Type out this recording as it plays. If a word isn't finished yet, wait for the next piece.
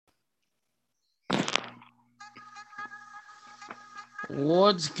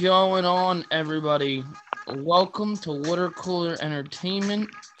What's going on, everybody? Welcome to Water Cooler Entertainment,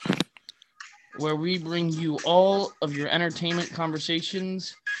 where we bring you all of your entertainment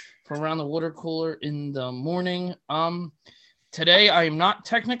conversations from around the water cooler in the morning. Today I am not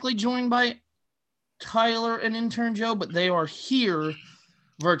technically joined by Tyler and intern Joe, but they are here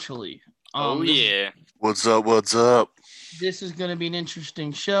virtually. Oh This yeah. What's up? What's up? this is going to be an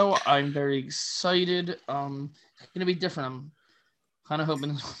interesting show. I'm very excited. It's going to be different. I'm kind of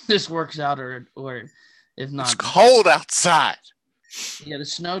hoping this works out, or if It's not, cold outside. yeah, the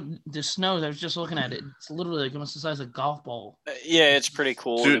snow. I was just looking at it. It's literally like almost the size of a golf ball. Yeah, it's pretty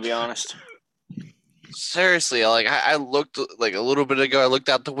cool to Dude. be honest. Seriously, I looked like a little bit ago. I looked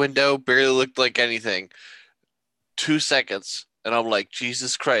out the window, barely looked like anything. 2 seconds, and I'm like,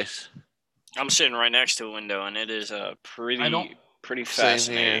 Jesus Christ. I'm sitting right next to a window, and it is I don't- pretty Same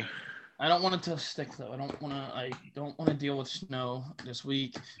fascinating. here. I don't want it to stick though. I don't want to deal with snow this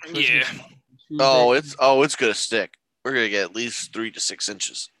week. It's supposed to Yeah. get snow on Tuesday. It's gonna stick. We're gonna get at least 3 to 6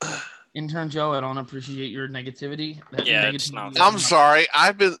 inches. Intern Joe, I don't appreciate your negativity. That Yeah, negativity it's not- is I'm sorry.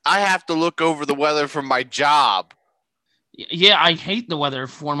 I have to look over the weather for my job. Yeah, I hate the weather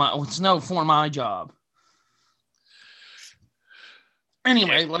for my job.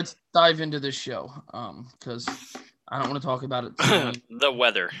 Anyway, let's dive into this show. Because I don't want to talk about it too long. The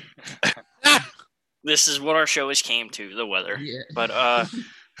weather. This is what our show has came to, the weather. Yeah. But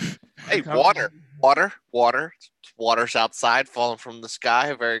Hey, water's outside, falling from the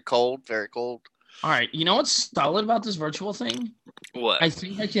sky. Very cold. Very cold. All right, you know what's solid about this virtual thing? what? I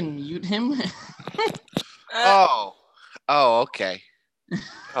think I can mute him. Oh, okay.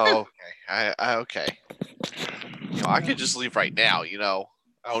 Oh, okay. Okay. I could just leave right now.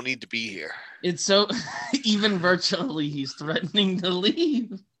 I don't need to be here. It's so even virtually he's threatening to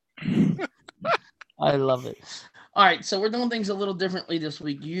leave. I love it. All right, so we're doing things a little differently this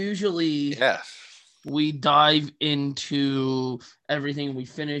week. Usually Yes. we dive into everything. We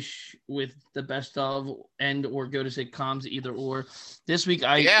finish with the best of and or go to sitcoms, either or. This week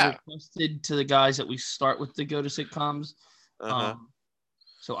I requested to the guys that we start with the go to sitcoms. Uh-huh.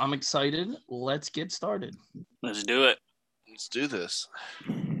 So I'm excited. Let's get started. Let's do it. Let's do this.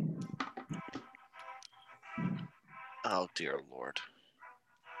 Oh dear Lord.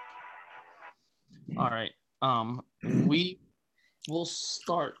 All right. We will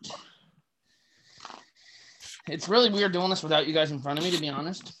start. It's really weird doing this without you guys in front of me, to be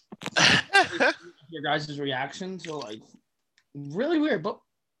honest. Your guys' reactions are like really weird, but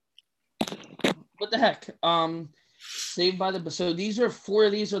what the heck? Saved by the so these are four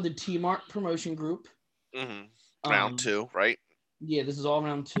of these are the T-Mart promotion group. Round 2, right? Yeah, this is all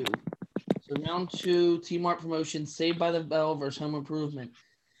round 2. So round 2, T-Mart promotion, Saved by the Bell versus Home Improvement.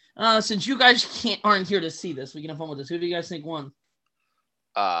 Since you guys aren't here to see this, we can have fun with this. Who do you guys think won?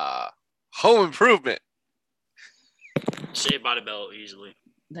 Home Improvement. Saved by the Bell easily.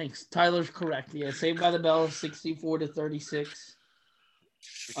 Thanks. Tyler's correct. Yeah, Saved by the Bell, 64-36.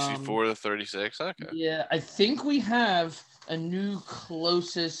 64 to 36. Okay. Yeah, I think we have a new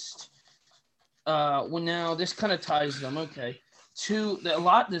closest. Well, now this kind of ties them. Okay, a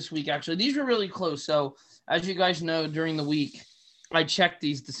lot this week actually. These were really close. So as you guys know, during the week, I checked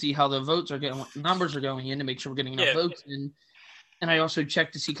these to see how the votes are going, numbers are going in to make sure we're getting enough votes in, and I also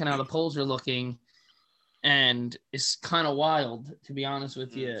checked to see kind of how the polls are looking. And it's kind of wild, to be honest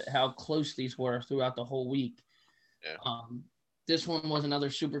with you, how close these were throughout the whole week. Yeah. This one was another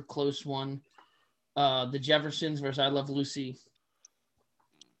super close one. The Jeffersons versus I Love Lucy.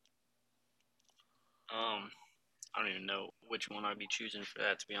 I don't even know which one I'd be choosing for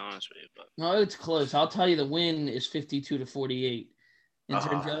that, to be honest with you. But No, it's close. I'll tell you the win is 52-48.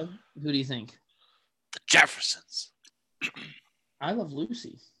 Intern Joe, who do you think? The Jeffersons. I Love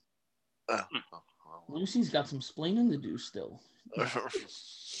Lucy. Oh. Lucy's got some splaining to do still.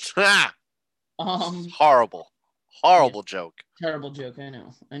 Horrible joke. Terrible joke. I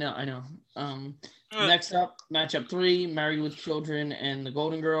know. Next up, matchup 3, Married with Children and the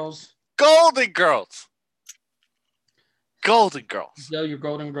Golden Girls. Golden Girls. So your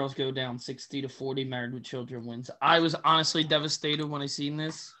Golden Girls go down 60-40. Married with Children wins. I was honestly devastated when I seen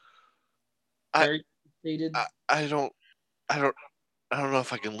this. Very devastated. I don't know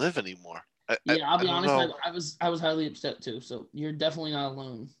if I can live anymore. I'll be honest. I was highly upset too. So you're definitely not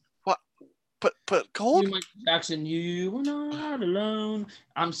alone. What? But Gold? Michael Jackson, you were not alone.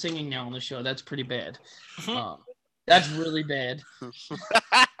 I'm singing now on the show. That's pretty bad. That's really bad.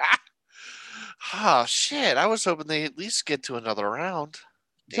 Oh shit! I was hoping they at least get to another round.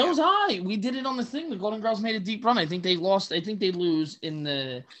 So was I. We did it on the thing. The Golden Girls made a deep run. I think they lost. I think they lose in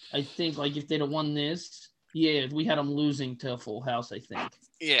the. I think like if they'd have won this, Yeah, we had them losing to Full House, I think.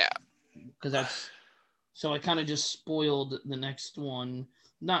 Yeah. Because that's so I kind of just spoiled the next one.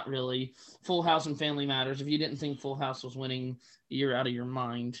 Not really. Full House and Family Matters. If you didn't think Full House was winning, you're out of your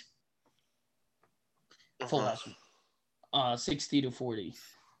mind. Full House, 60-40.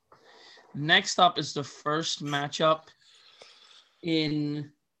 Next up is the first matchup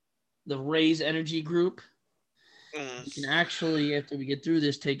in the Rays Energy group. You can actually, after we get through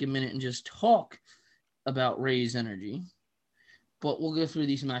this, take a minute and just talk about Rays Energy. But we'll go through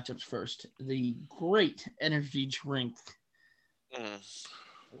these matchups first. The great energy drink.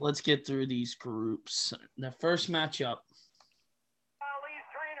 Let's get through these groups. The first matchup. Ali's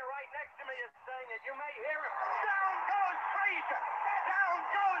trainer right next to me is saying it. You may hear him. Down goes Frazier. Down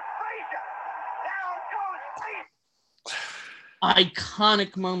goes Frazier. Down goes Frazier.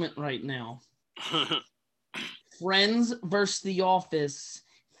 Iconic moment right now. Friends versus The Office.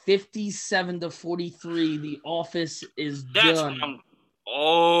 57-43. The Office is done.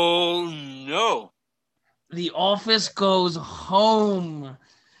 Oh no! The Office goes home.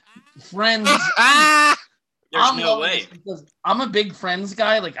 Friends. There's no way. I'm a big Friends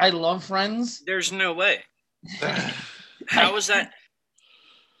guy. Like, I love Friends. There's no way. How is that?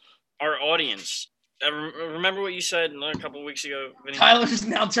 Our audience. Remember what you said a couple of weeks ago, Vinny? Tyler's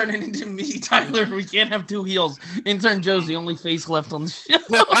now turning into me. Tyler, we can't have two heels. Intern Joe's the only face left on the show.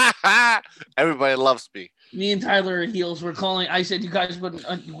 Everybody loves me. Me and Tyler are heels. We're calling. I said you guys wouldn't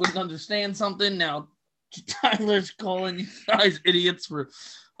understand something. Now Tyler's calling you guys idiots. We're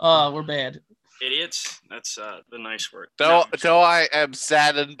bad. Idiots? That's the nice word. Though I am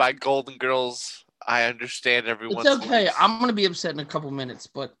saddened by Golden Girls, I understand everyone's. It's okay. I'm gonna be upset in a couple minutes,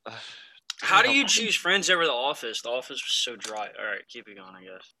 but. How do you choose Friends over The Office? The Office was so dry. All right, keep it going, I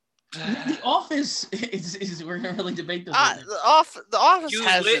guess. The Office is we're gonna really debate this. The Office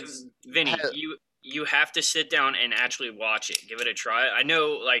has Vinny. You have to sit down and actually watch it. Give it a try. I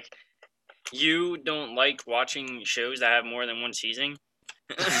know, like, you don't like watching shows that have more than one season.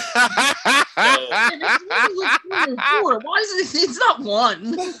 Why is it? It's not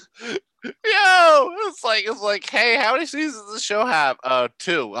one. Yo, it's like, hey, how many seasons does the show have?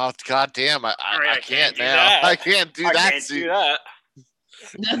 2. Oh, goddamn, I can't now. That. I can't do that. Do that.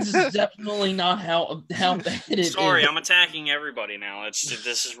 That's definitely not how bad it is. Sorry, I'm attacking everybody now.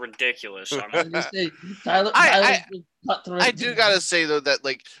 This is ridiculous. Tyler, I do gotta say though that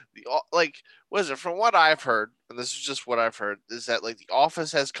what is it? From what I've heard, and this is just what I've heard, is that like The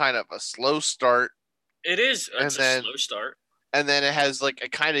Office has kind of a slow start. It is. It's a slow start. And then it has like a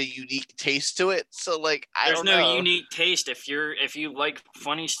kind of unique taste to it. So like there's no unique taste if you like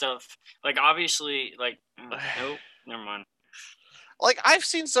funny stuff. Like obviously, like nope, never mind. Like I've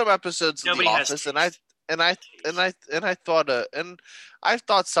seen some episodes of The Office, and I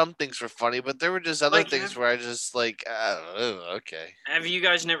thought some things were funny, but there were just other things where I just like, okay. Have you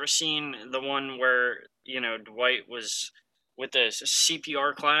guys never seen the one where Dwight was with the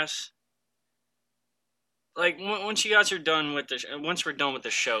CPR class? Like once you guys are done with once we're done with the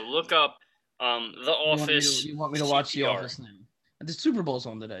show, look up The Office. You want me to watch The Office now? The Super Bowl's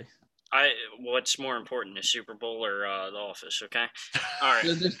on today. What's more important, the Super Bowl or The Office? Okay, all right.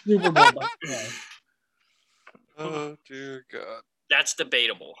 The Super Bowl. Oh dear God. That's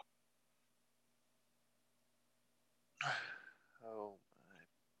debatable. Oh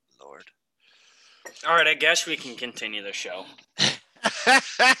my Lord. All right, I guess we can continue the show.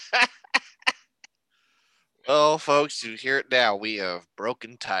 Well, folks, you hear it now. We have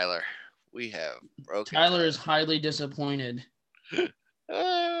broken Tyler. Tyler is highly disappointed.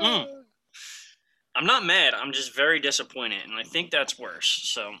 I'm not mad. I'm just very disappointed, and I think that's worse.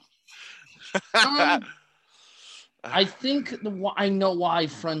 So, I think I know why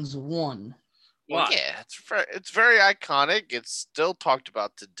Friends won. Well, yeah, it's very iconic. It's still talked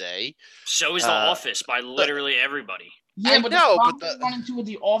about today. So is The Office by literally everybody. Yeah, but the problem I run into with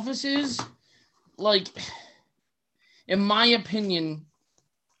The Office is, like, in my opinion,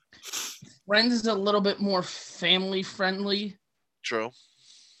 Friends is a little bit more family friendly. True.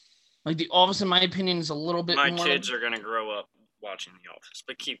 Like The Office, in my opinion, is a little bit more. My kids are gonna grow up watching The Office,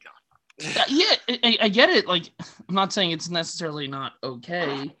 but keep going. Yeah, I get it. Like, I'm not saying it's necessarily not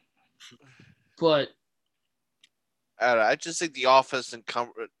okay, but I just think The Office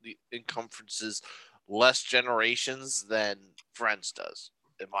encompasses less generations than Friends does,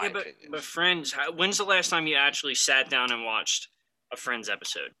 in my opinion. But Friends, when's the last time you actually sat down and watched a Friends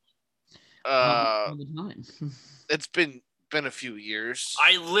episode? All the time. It's been a few years.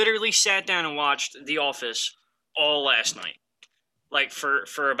 I literally sat down and watched The Office all last night. Like for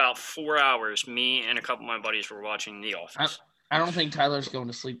about 4 hours, me and a couple of my buddies were watching The Office. I don't think Tyler's going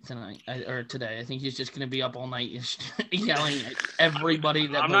to sleep tonight or today. I think he's just going to be up all night yelling at everybody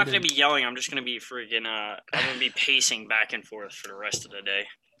that I'm not voted. going to be yelling. I'm just going to be freaking. I'm going to be pacing back and forth for the rest of the day.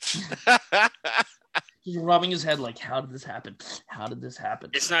 He's rubbing his head like, how did this happen? How did this happen?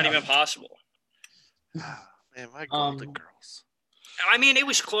 It's not even possible. Man, my Golden Girls. I mean, it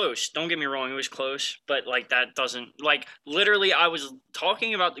was close. Don't get me wrong, it was close. But, like, that doesn't... Like, literally, I was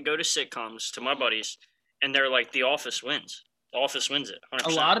talking about the go-to sitcoms to my buddies, and they're like, The Office wins. The Office wins it, 100%.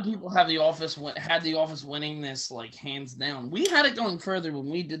 A lot of people have had The Office winning this, like, hands down. We had it going further when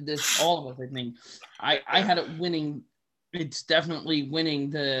we did this, all of us, I think. I had it winning. It's definitely winning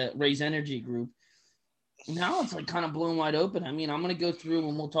the Raise Energy group. Now it's like kind of blown wide open. I mean, I'm going to go through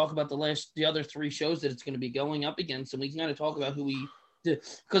and we'll talk about the other 3 shows that it's going to be going up against, and we can kind of talk about who we did.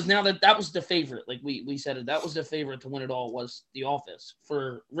 Because now that was the favorite, like we said it, that was the favorite to win it all was The Office.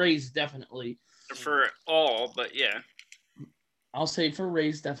 For Raise, definitely. For all, but yeah. I'll say for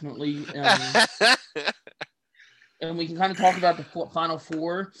Raise, definitely. And we can kind of talk about the final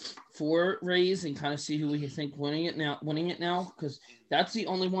 4 for Rays and kind of see who we think winning it now, because that's the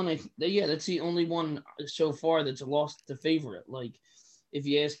only one. That's the only one so far that's lost the favorite. Like, if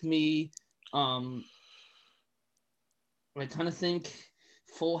you ask me, I kind of think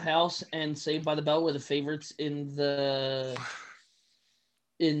Full House and Saved by the Bell were the favorites in the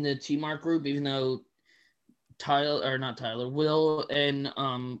T-Mark group, even though Will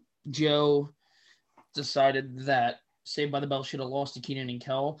and Joe decided that Saved by the Bell should have lost to Keenan and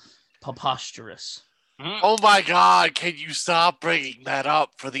Kel. Preposterous. Oh my God! Can you stop bringing that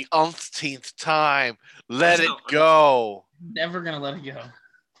up for the umpteenth time? Let it go. Never gonna let it go.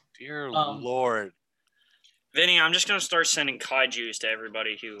 Dear Lord. Vinny, I'm just gonna start sending kaijus to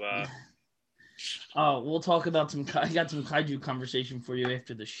everybody who. We'll talk about I got some kaiju conversation for you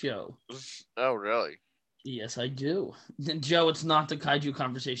after the show. Oh, really? Yes, I do. Joe, it's not the kaiju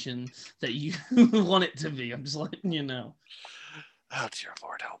conversation that you want it to be. I'm just letting you know. Oh, dear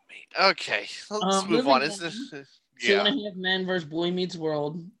Lord, help me. Okay, let's move on. Isn't it? Yeah. 2.5 Men versus Boy Meets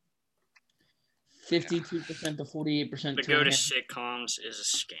World. 52% to 48%. The go to sitcoms is a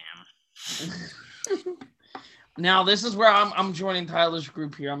scam. Now, this is where I'm joining Tyler's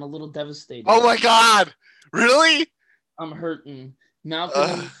group here. I'm a little devastated. Oh, my God. Really? I'm hurting.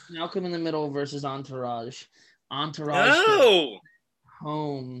 Malcolm in the Middle versus Entourage. No!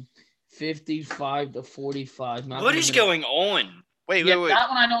 Home. 55 to 45. What is going on? Wait. That one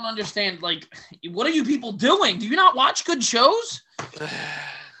I don't understand. Like, what are you people doing? Do you not watch good shows?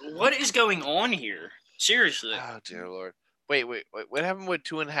 What is going on here? Seriously. Oh, dear Lord. Wait. What happened with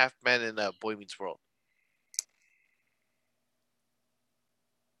 2.5 Men in Boy Meets World?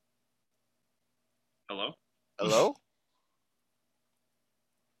 Hello?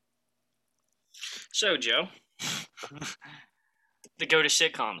 So, Joe, the go to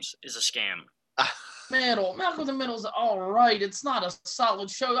sitcoms is a scam. Malcolm in the Middle is all right. It's not a solid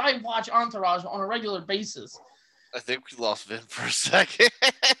show. I watch Entourage on a regular basis. I think we lost Vin for a second.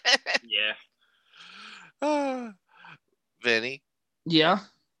 Yeah. Vinny? Yeah?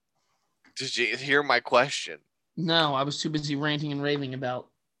 Did you hear my question? No, I was too busy ranting and raving about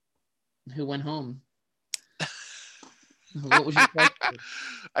who went home. What was your question?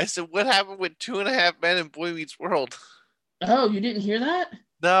 I said, what happened with 2.5 Men in Boy Meets World? Oh, you didn't hear that?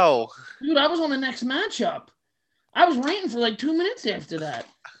 No. Dude, I was on the next matchup. I was ranting for like 2 minutes after that.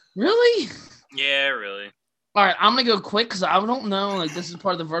 Really? Yeah, really. All right, I'm going to go quick because I don't know. Like, this is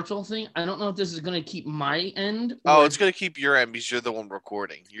part of the virtual thing. I don't know if this is going to keep my end. Oh, it's going to keep your end because you're the one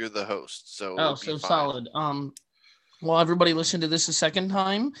recording. You're the host. So solid. Well, everybody listen to this a second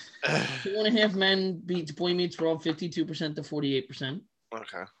time. 2.5 Men beats Boy Meets World 52% to 48%.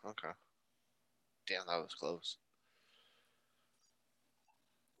 Okay. Damn, that was close.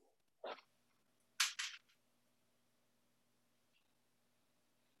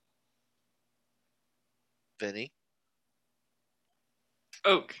 Vinny?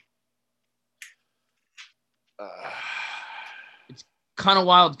 Oak. It's kind of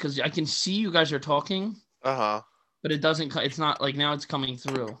wild because I can see you guys are talking. Uh-huh. But it doesn't. It's not like now it's coming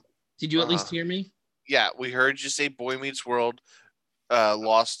through. Did you at least hear me? Yeah, we heard you say Boy Meets World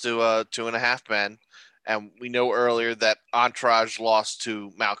lost to 2.5 Men, and we know earlier that Entourage lost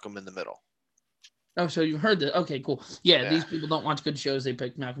to Malcolm in the Middle. Oh, so you heard that? Okay, cool. Yeah, these people don't watch good shows. They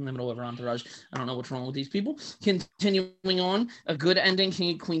picked Malcolm in the Middle over Entourage. I don't know what's wrong with these people. Continuing on, a good ending.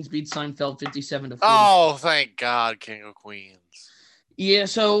 King of Queens beats Seinfeld 57 to 40. Oh, thank God, King of Queens. Yeah,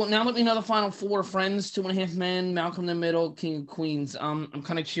 so now that we know the final 4, Friends, 2.5 Men, Malcolm in the Middle, King of Queens, I'm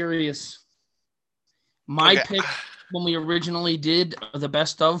kind of curious. My pick when we originally did the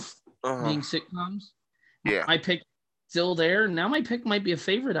best of being sitcoms, yeah, I picked still there. Now my pick might be a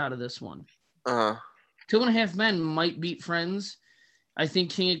favorite out of this one. 2.5 Men might beat Friends. I think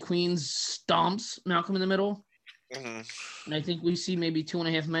King of Queens stomps Malcolm in the Middle. And I think we see maybe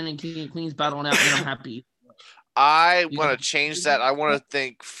 2.5 Men and King of Queens battling out, and I'm happy. I want to change that. I want to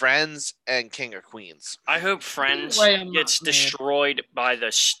think Friends and King of Queens. I hope Friends gets destroyed by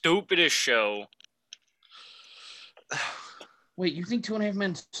the stupidest show. Wait, you think 2.5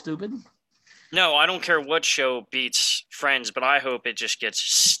 Men's stupid? No, I don't care what show beats Friends, but I hope it just gets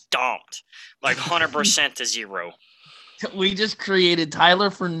stomped. Like 100% to 0. We just created Tyler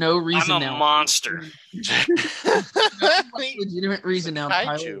for no reason I'm a monster. Legitimate reason now,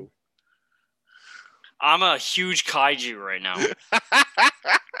 Tyler. I'm a huge kaiju right now.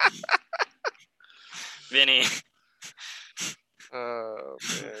 Vinny. Oh,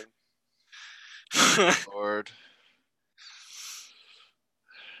 man. Lord.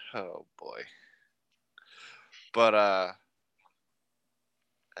 Oh, boy. But, I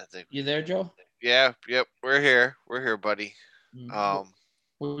think... You there, Joe? Yeah, yep, we're here. We're here, buddy.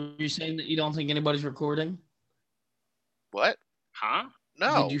 Were you saying that you don't think anybody's recording? What? Huh?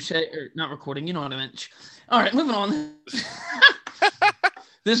 No. Did you say, or not recording? You know what I meant. All right, moving on.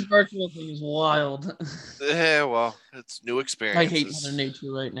 This virtual thing is wild. Yeah, well, it's new experiences. I hate Mother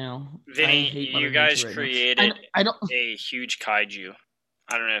Nature right now. Vinny, you guys created a huge kaiju.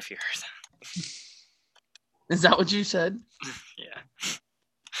 I don't know if you heard that. Is that what you said? Yeah.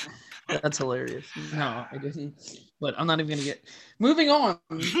 That's hilarious. No, I didn't. But I'm not even going to get... Moving on.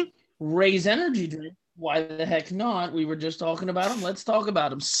 Raise energy drink. Why the heck not? We were just talking about them. Let's talk about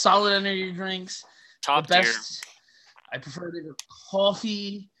them. Solid energy drinks. Top tier. I prefer it over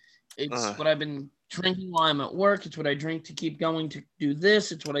coffee. It's what I've been drinking while I'm at work. It's what I drink to keep going to do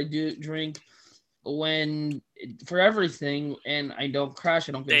this. It's what I drink for everything. And I don't crash.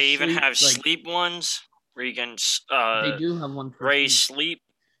 I don't get They sleep. even have sleep ones where you can they do have one for raise sleep.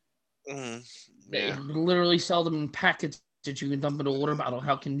 Yeah. They literally sell them in packets that you can dump into a water bottle.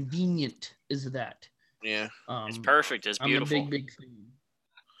 How convenient is that? Yeah. It's perfect. It's beautiful. I'm a big fan.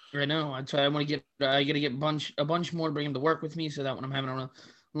 Right now, I want to get. I got to get a bunch more to bring them to work with me, so that when I'm having a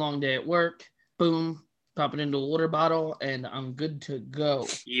long day at work, boom, pop it into a water bottle, and I'm good to go.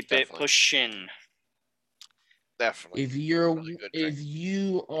 Keep it pushing. Definitely. If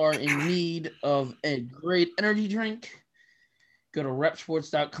you are in need of a great energy drink, go to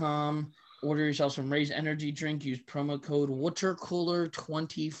repsports.com. Order yourself some Raise energy drink. Use promo code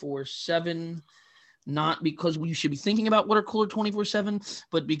WaterCooler247. Not because you should be thinking about Water Cooler 24/7,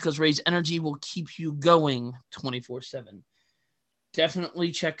 but because Raise Energy will keep you going 24/7. Definitely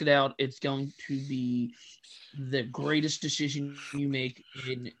check it out. It's going to be the greatest decision you make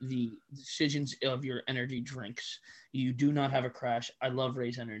in the decisions of your energy drinks. You do not have a crash. I love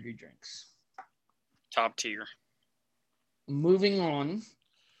Raise energy drinks. Top tier. Moving on.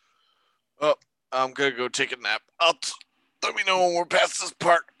 Oh, I'm going to go take a nap. Let me know when we're past this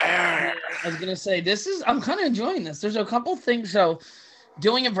part. I was going to say, I'm kind of enjoying this. There's a couple things. So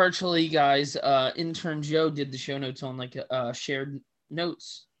doing it virtually, guys, intern Joe did the show notes on shared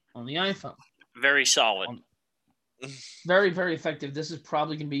notes on the iPhone. Very solid. Very, very effective. This is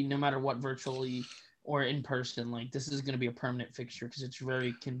probably going to be no matter what, virtually or in person. This is going to be a permanent fixture because it's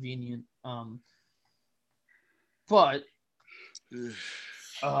very convenient. But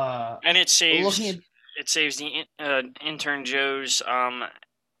and it saves the intern Joe's hand.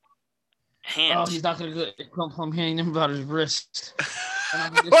 Oh, he's not going to complain about his wrist.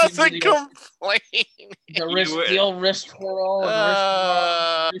 Wasn't complaining. The old wrist twirl.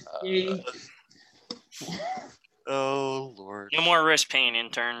 Oh, Lord. No more wrist pain,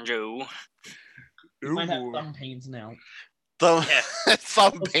 intern Joe. He might have thumb pains now. Thumb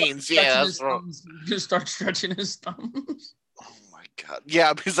pains, yeah. That's right. Just start stretching his thumbs. Oh, my God.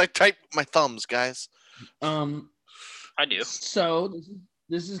 Yeah, because I type my thumbs, guys. I do. So,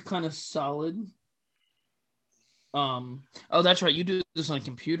 this is kind of solid. Oh, that's right. You do this on a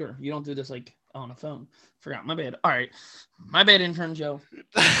computer. You don't do this on a phone. Forgot. My bad. All right. My bad, intern Joe.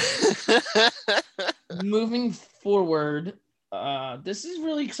 Moving forward, this is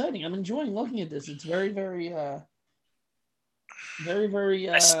really exciting. I'm enjoying looking at this. It's very, very, very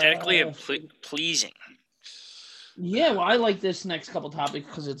aesthetically pleasing. Yeah, well, I like this next couple topics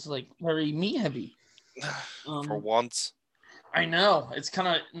because it's very me heavy. For once. I know. It's kind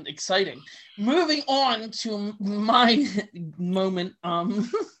of exciting. Moving on to my moment. I'm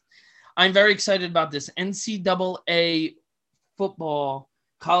very excited about this. NCAA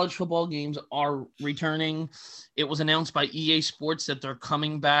college football games are returning. It was announced by EA Sports that they're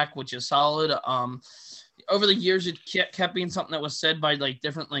coming back, which is solid. Over the years, it kept being something that was said by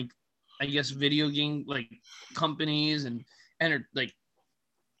different I guess, video game like companies and like,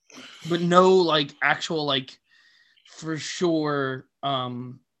 but no like actual like for sure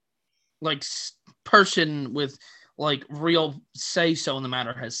like person with like real say so in the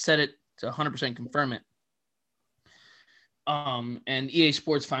matter has said it to 100% confirm it. And EA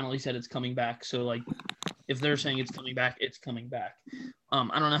Sports finally said it's coming back. So like, if they're saying it's coming back, it's coming back.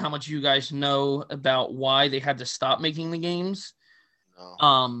 I don't know how much you guys know about why they had to stop making the games.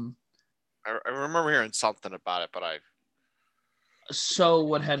 No. I remember hearing something about it, but So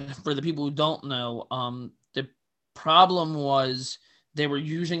what had, for the people who don't know, the problem was they were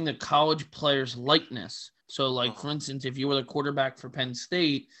using the college players' likeness. So, like, for instance, if you were the quarterback for Penn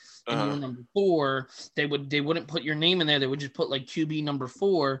State and you were number 4, they wouldn't put your name in there. They would just put like QB number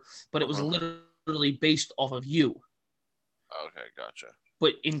 4, but it was literally based off of you. Okay, gotcha.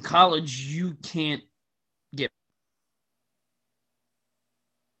 But in college, you can't get.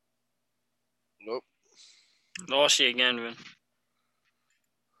 Nope. Lost you again, man.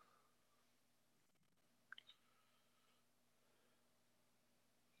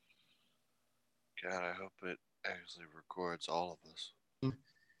 God, I hope it actually records all of this.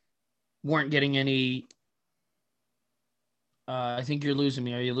 Weren't getting any. I think you're losing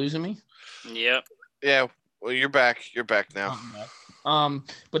me. Are you losing me? Yep. Yeah. Well, you're back. You're back now.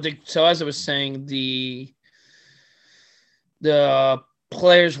 But so as I was saying, the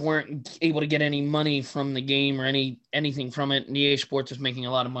players weren't able to get any money from the game or anything from it. And EA Sports was making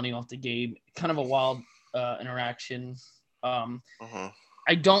a lot of money off the game. Kind of a wild interaction.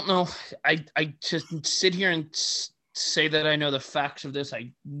 I don't know. I just sit here and say that I know the facts of this.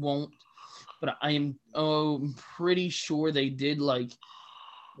 I won't. But I am pretty sure they did like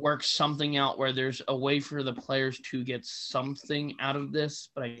work something out where there's a way for the players to get something out of this,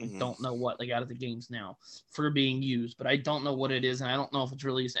 but I don't know what, like out of the games now for being used, but I don't know what it is. And I don't know if it's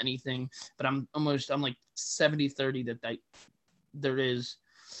released anything, but I'm like 70-30 that there is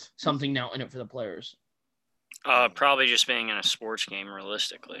something now in it for the players. Probably just being in a sports game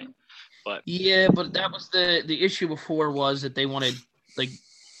realistically, but yeah, but that was the issue before was that they wanted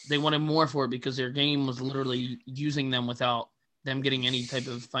more for it because their game was literally using them without them getting any type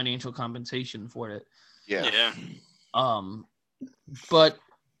of financial compensation for it. Yeah. But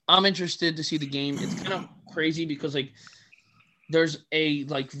I'm interested to see the game. It's kind of crazy because like there's a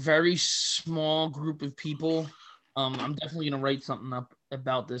like very small group of people. I'm definitely gonna write something up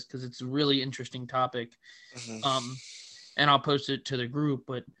about this because it's a really interesting topic. And I'll post it to the group.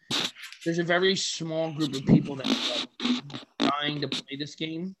 But there's a very small group of people that are like, trying to play this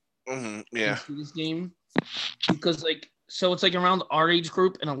game. Yeah. See this game because like. So it's like around our age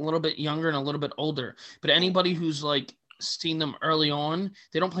group and a little bit younger and a little bit older. But anybody who's like seen them early on,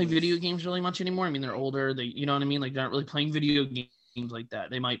 they don't play video games really much anymore. I mean, they're older. You know what I mean? Like they're not really playing video games like that.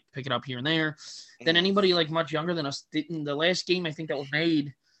 They might pick it up here and there. Then anybody like much younger than us, in the last game I think that was made.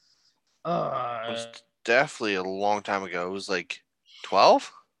 It was definitely a long time ago. It was like 12?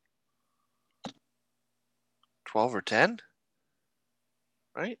 12 or 10?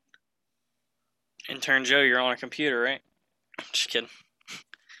 Right? Intern Joe, you're on a computer, right? Just kidding.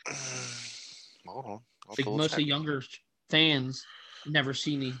 Hold on. Like most of the younger fans never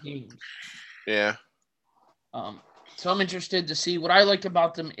seen these games. Yeah. So I'm interested to see. What I like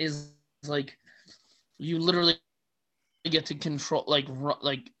about them is like you literally get to control,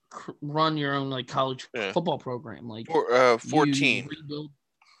 run your own like college football program. Like 14.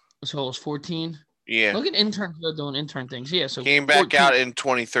 So it was 14. Yeah. Look at interns doing intern things. Yeah. So came back 14. Out in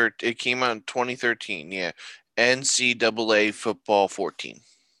 2013. It came out in 2013. Yeah. NCAA football 14.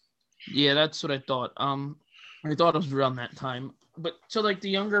 Yeah, that's what I thought. I thought it was around that time. But so like the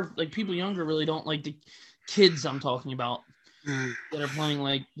younger, like people younger really don't like the kids I'm talking about that are playing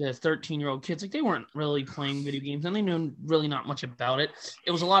like the 13-year-old kids. Like they weren't really playing video games and they knew really not much about it.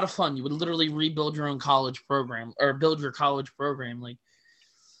 It was a lot of fun. You would literally rebuild your own college program or build your college program. Like,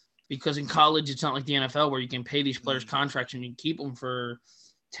 because in college, it's not like the NFL where you can pay these players contracts and you can keep them for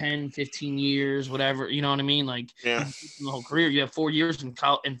 10, 15 years, whatever. You know what I mean? Like the whole career, you have 4 years in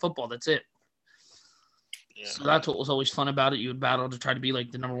football. That's it. Yeah. So that's what was always fun about it. You would battle to try to be like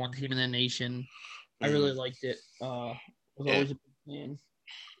the number one team in the nation. I really liked it. Was always a big fan.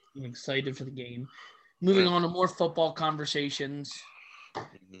 I'm excited for the game. Moving on to more football conversations.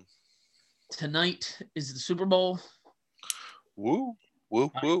 Tonight is the Super Bowl. Woo,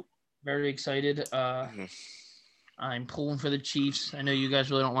 woo, woo. Very excited. I'm pulling for the Chiefs. I know you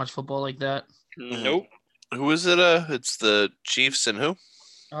guys really don't watch football like that. Nope. Who is it? It's the Chiefs and who?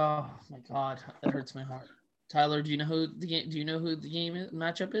 Oh my God, that hurts my heart. Tyler, do you know who the game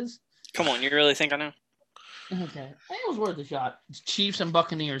matchup is? Come on, you really think I know? Okay, it was worth a shot. Chiefs and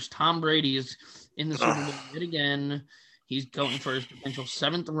Buccaneers. Tom Brady is in the Super Bowl yet again. He's going for his potential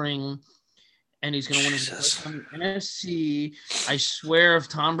 7th ring, and he's going to win it for the Jesus. first time in NFC. I swear, if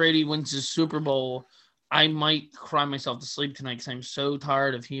Tom Brady wins his Super Bowl, I might cry myself to sleep tonight because I'm so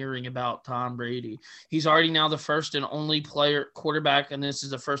tired of hearing about Tom Brady. He's already now the first and only quarterback, and this is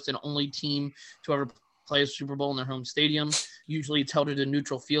the first and only team to ever play a Super Bowl in their home stadium. Usually it's held at a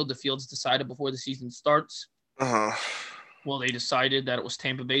neutral field. The field's decided before the season starts. Uh-huh. Well, they decided that it was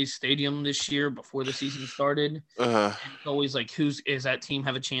Tampa Bay Stadium this year before the season started. Uh-huh. And it's always like, is that team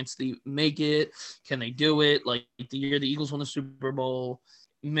have a chance to make it? Can they do it? Like the year the Eagles won the Super Bowl,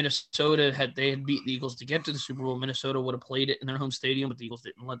 Minnesota had beat the Eagles to get to the Super Bowl. Minnesota would have played it in their home stadium, but the Eagles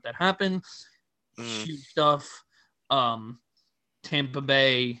didn't let that happen. Huge stuff. Tampa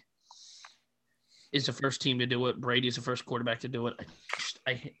Bay is the first team to do it. Brady is the first quarterback to do it.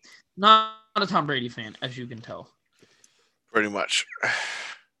 I not a Tom Brady fan, as you can tell. Pretty much.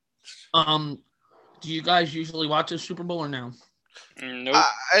 Do you guys usually watch the Super Bowl or no? Nope.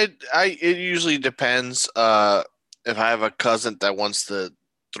 It usually depends. If I have a cousin that wants to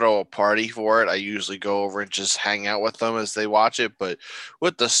throw a party for it, I usually go over and just hang out with them as they watch it. But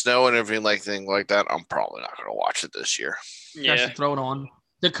with the snow and everything like that, I'm probably not going to watch it this year. You guys Yeah. should throw it on.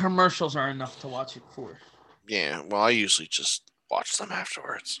 The commercials are enough to watch it for. Yeah, well, I usually just watch them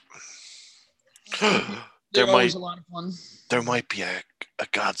afterwards. They're always a lot of fun. There might be a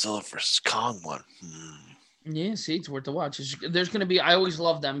Godzilla versus Kong one. Yeah, see, it's worth the watch. There's going to be. I always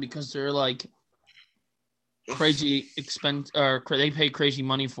love them because they're like crazy expense, or they pay crazy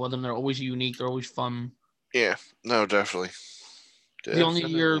money for them. They're always unique. They're always fun. Yeah, no, definitely. The only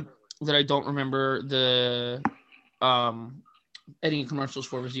year that I don't remember the any commercials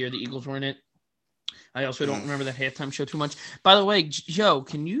for was the year the Eagles were in it. I also don't remember that halftime show too much. By the way, Joe,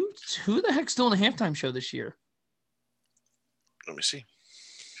 who the heck's doing the halftime show this year? Let me see.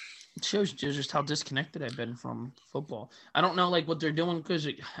 It shows just how disconnected I've been from football. I don't know like what they're doing because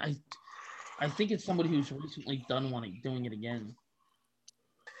I think it's somebody who's recently done doing it again.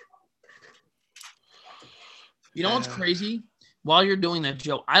 You know what's crazy? While you're doing that,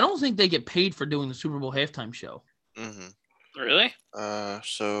 Joe, I don't think they get paid for doing the Super Bowl halftime show. Mm-hmm. Really?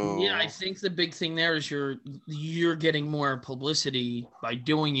 So Yeah, I think the big thing there is you're getting more publicity by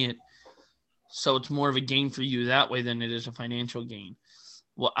doing it, so it's more of a gain for you that way than it is a financial gain.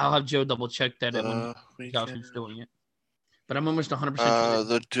 Well, I'll have Joe double check that when Falcon's doing it, but I'm almost 100% sure.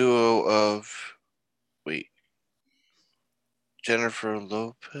 The duo of Jennifer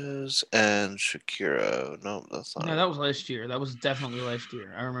Lopez and Shakira. No, that's not. No, that was last year. That was definitely last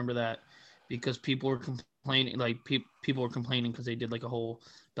year. I remember that because people were complaining. Like people were complaining because they did like a whole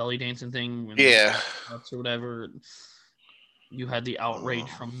belly dancing thing. Yeah. Or whatever. You had the outrage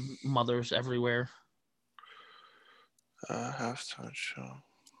from mothers everywhere. Halftime show.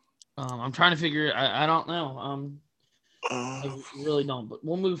 I'm trying to figure. I don't know. I really don't. But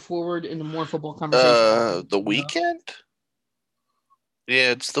we'll move forward into more football conversation. The weekend.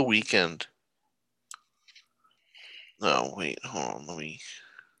 Yeah, it's the weekend. No, wait, hold on. Let me.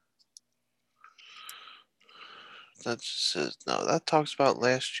 That just says no. That talks about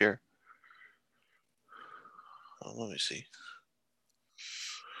last year. Let me see.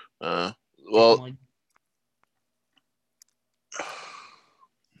 Well,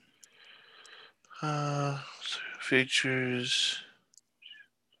 features.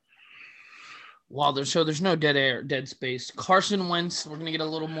 Wow, there's no dead space. Carson Wentz, we're gonna get a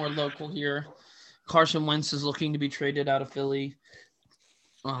little more local here. Carson Wentz is looking to be traded out of Philly.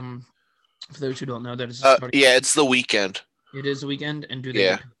 For those who don't know, that is yeah, it's the weekend. It is the weekend, and do they?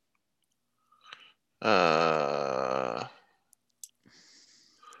 Yeah.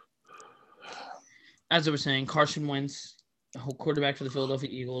 As I was saying, Carson Wentz, quarterback for the Philadelphia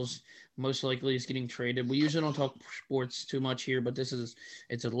Eagles, most likely is getting traded. We usually don't talk sports too much here, but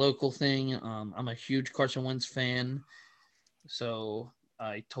it's a local thing. I'm a huge Carson Wentz fan, so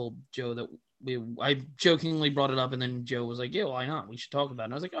I told Joe that I jokingly brought it up, and then Joe was like, "Yeah, why not? We should talk about it."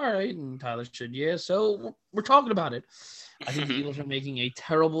 And I was like, "All right," and Tyler said, "Yeah." So we're talking about it. I think the Eagles are making a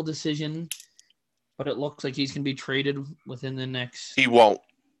terrible decision, but it looks like he's going to be traded within the next. He won't.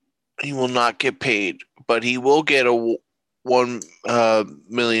 He will not get paid, but he will get a $1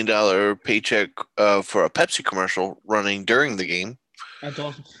 million paycheck for a Pepsi commercial running during the game. That's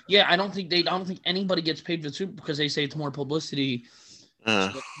awesome. Yeah, I don't think anybody gets paid for the Super because they say it's more publicity.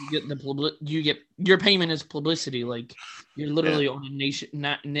 So you get your payment is publicity. Like you're literally on a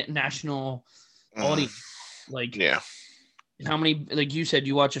national audience. Like how many? Like you said,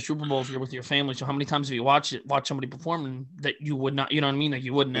 you watch a Super Bowl if you're with your family. So how many times have you watch somebody perform that you would not? You know what I mean? Like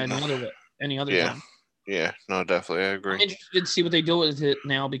you wouldn't any other time. Yeah, no, definitely, I I'm agree. interested to see what they do with it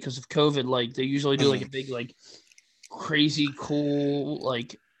now because of COVID. Like they usually do like a big like crazy cool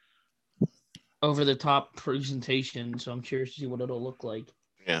like over the top presentation. So I'm curious to see what it'll look like.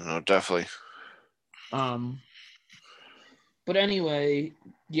 Yeah, no, definitely. Um, but anyway,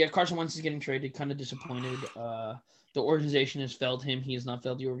 yeah, Carson Wentz is getting traded. Kind of disappointed. The organization has failed him. He has not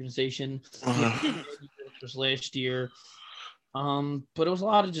failed the organization. He had this last year. But it was a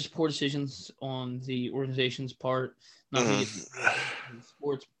lot of just poor decisions on the organization's part. Not to get the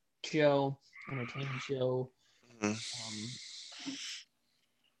sports show, entertainment show.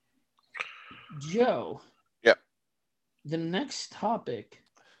 Joe. Yep. The next topic.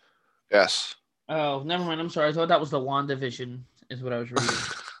 Yes. Oh, never mind. I'm sorry. I thought that was the WandaVision is what I was reading.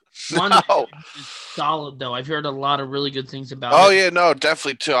 No. WandaVision is solid though. I've heard a lot of really good things about it. Oh yeah, no,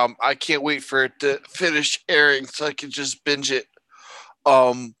 definitely too. I can't wait for it to finish airing so I can just binge it.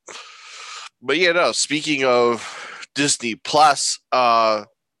 But yeah, no. Speaking of Disney Plus,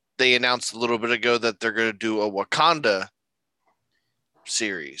 they announced a little bit ago that they're going to do a Wakanda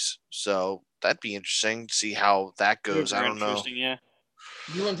series. So that'd be interesting to see how that goes. I don't know. Yeah.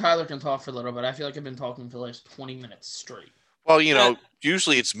 You and Tyler can talk for a little bit. I feel like I've been talking for the last 20 minutes straight. Well, you know,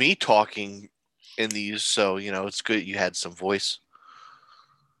 usually it's me talking in these, so you know it's good you had some voice.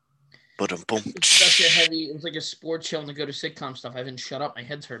 But boom. It's such a heavy. It was like a sports show and the go to sitcom stuff. I haven't shut up. My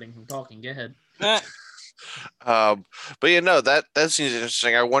head's hurting from talking. Go ahead. But yeah, no, that seems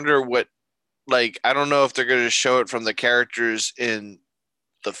interesting. I wonder what, like, I don't know if they're going to show it from the characters in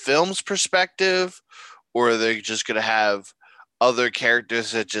the film's perspective, or are they just going to have other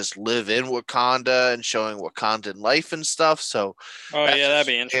characters that just live in Wakanda and showing Wakandan life and stuff. So, that'd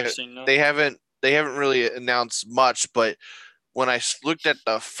be interesting. They haven't really announced much, but when I looked at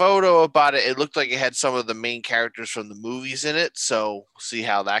the photo about it, it looked like it had some of the main characters from the movies in it. So we'll see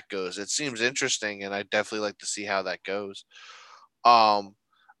how that goes. It seems interesting, and I definitely like to see how that goes.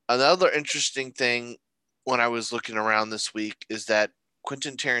 Another interesting thing when I was looking around this week is that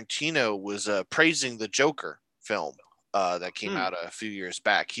Quentin Tarantino was praising the Joker film that came out a few years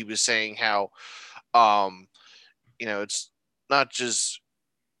back. He was saying how, it's not just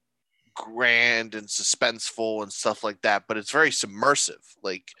grand and suspenseful and stuff like that, but it's very submersive.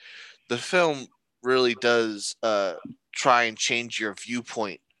 Like the film really does try and change your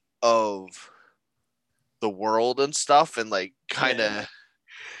viewpoint of the world and stuff, and like kind of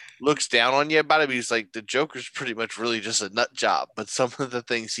looks down on you about it. He's like, the Joker's pretty much really just a nut job, but some of the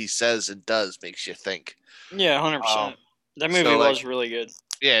things he says and does makes you think. Yeah, 100%. That movie was really good.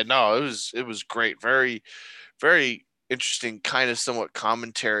 Yeah, no, it was great. Very, very interesting, kind of somewhat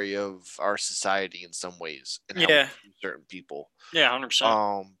commentary of our society in some ways and how we treat certain people. Yeah,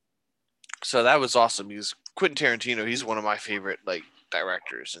 100%. So that was awesome. Quentin Tarantino. He's one of my favorite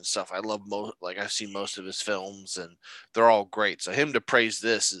directors and stuff. I love I've seen most of his films and they're all great. So him to praise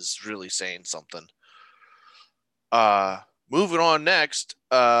this is really saying something. Moving on next,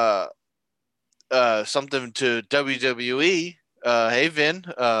 something to WWE. Hey Vin,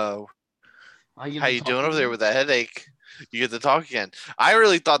 how you doing over there with that headache? You get to talk again. I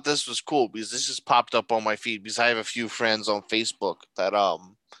really thought this was cool because this just popped up on my feed because I have a few friends on Facebook that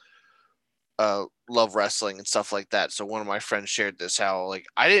love wrestling and stuff like that. So one of my friends shared this, how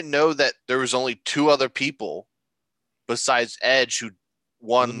I didn't know that there was only two other people besides Edge who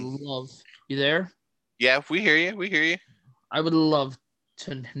won. You there? Yeah, we hear you. We hear you. I would love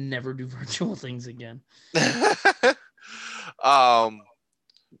to never do virtual things again. I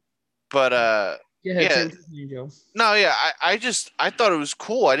thought it was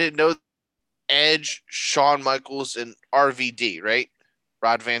cool. I didn't know Edge, Shawn Michaels, and RVD, right?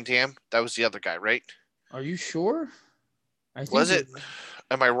 Rod Van Dam. That was the other guy, right? Are you sure? Was it?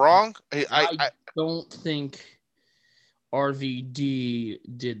 Am I wrong? I don't think RVD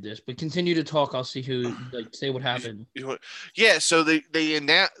did this, but continue to talk. I'll see who say what happened. Yeah, so they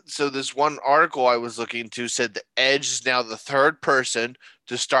announced. So this one article I was looking to said the Edge is now the third person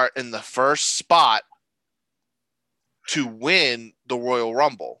to start in the first spot to win the Royal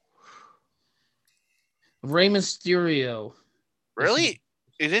Rumble. Rey Mysterio. Really?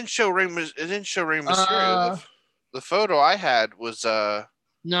 It didn't show Rey Mysterio. The photo I had was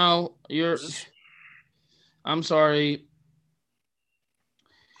No, I'm sorry.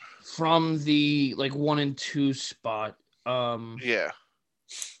 From the 1 and 2 spot. Yeah.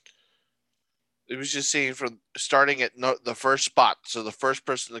 It was just saying from starting at the first spot, so the first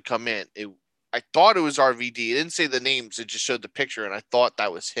person to come in. I thought it was RVD. It didn't say the names. It just showed the picture, and I thought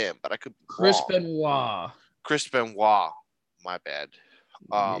that was him, but I could be wrong. Chris Benoit. My bad.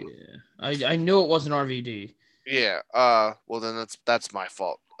 I knew it wasn't RVD. Yeah. Well, then that's my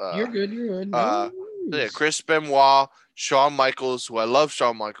fault. You're good. No Yeah, Chris Benoit, Shawn Michaels, who I love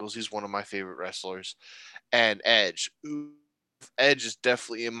Shawn Michaels. He's one of my favorite wrestlers. And Edge. Ooh, Edge is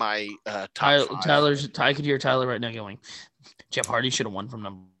definitely in my top five. I could hear Tyler right now going, Jeff Hardy should have won from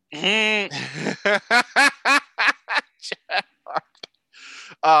number.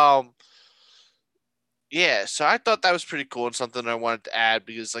 um, yeah, so I thought that was pretty cool and something I wanted to add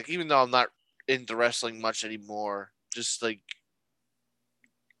because, like, even though I'm not into wrestling much anymore, just like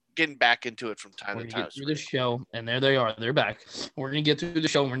getting back into it from time We're to gonna time. get through the show, and there they are. They're back. We're gonna get through the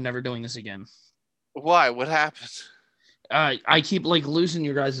show, and we're never doing this again. Why? What happened? I keep like losing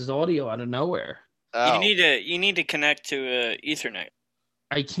your guys' audio out of nowhere. Oh, You need to connect to Ethernet.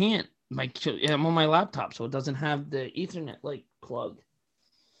 I can't. I'm on my laptop, so it doesn't have the Ethernet like plug.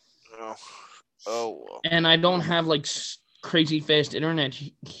 oh. And I don't have like crazy fast internet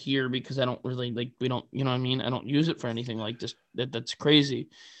here because I don't really like. We don't. You know what I mean? I don't use it for anything like this. That's crazy.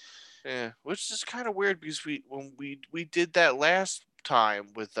 Yeah, which is kind of weird because when we did that last time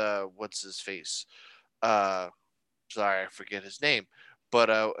with what's his face, sorry I forget his name, but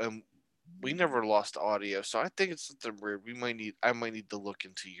we never lost audio, so I think it's something weird. I might need to look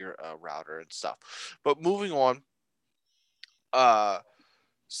into your router and stuff. But moving on,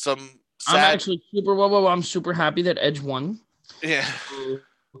 some sad. I'm actually I'm super happy that Edge won. Yeah.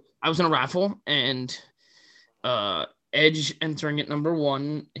 I was in a raffle and Edge entering at number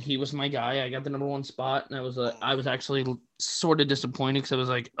 1. He was my guy. I got the number 1 spot, and I was actually sort of disappointed because I was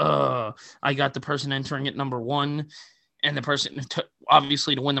like, I got the person entering at number 1, and the person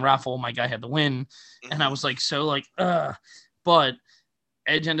obviously to win the raffle, my guy had to win, and I was like, but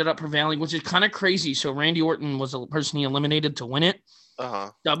Edge ended up prevailing, which is kind of crazy. So Randy Orton was the person he eliminated to win it.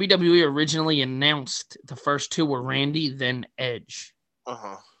 WWE originally announced the first 2 were Randy, then Edge.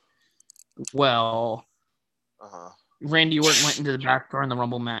 Well, Randy Orton went into the back during the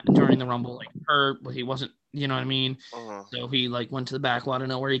Rumble, like hurt, but he wasn't, you know what I mean? So he like went to the back, well, I don't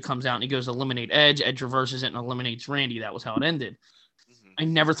know where he comes out and he goes to eliminate Edge. Edge reverses it and eliminates Randy. That was how it ended. I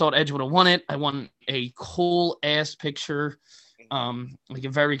never thought Edge would have won it. I won a cool ass picture, like a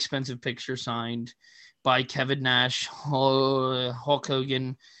very expensive picture signed by Kevin Nash, Hulk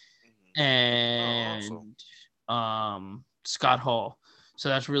Hogan, and Scott Hall. So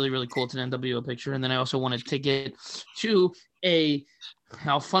that's really, really cool. It's an NWO picture. And then I also want to ticket to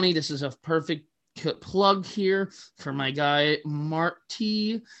how funny, this is a perfect plug here for my guy, Mark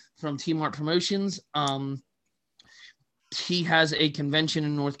T from T Mart Promotions. He has a convention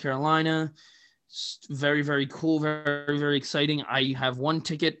in North Carolina. Very, very cool. Very, very exciting. I have 1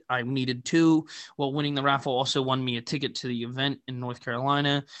 ticket. I needed 2. Well, winning the raffle also won me a ticket to the event in North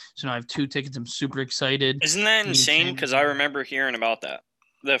Carolina. So now I have 2 tickets. I'm super excited. Isn't that insane? Because I remember hearing about that.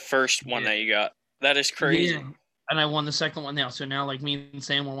 The first one that you got. That is crazy. Yeah. And I won the second one now. So now, like, me and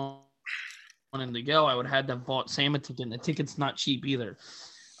Sam were wanting to go. I would have had to have bought Sam a ticket. And the ticket's not cheap either.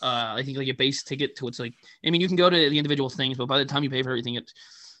 I think like a base ticket to it's like, I mean, you can go to the individual things, but by the time you pay for everything, it's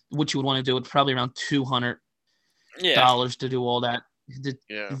what you would want to do. It's probably around $200 to do all that. The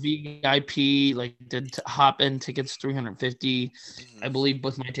VIP, like the hop in tickets, $350. I believe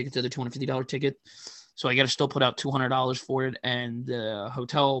both my tickets are the $250 ticket. So I got to still put out $200 for it and the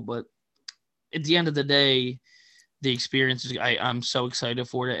hotel. But at the end of the day, the experience is, I'm so excited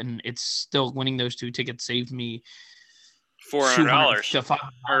for it. And it's still winning those 2 tickets saved me $400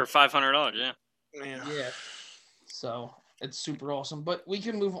 or $500. Yeah. So it's super awesome. But we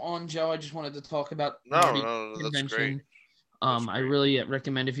can move on, Joe. I just wanted to talk about no, that's great. I really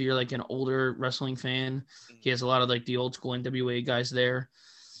recommend if you're like an older wrestling fan. He has a lot of like the old school NWA guys there.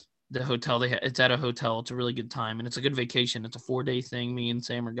 The hotel it's at a hotel. It's a really good time and it's a good vacation. It's a 4-day thing. Me and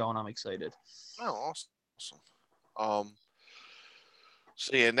Sam are going. I'm excited. Oh, awesome.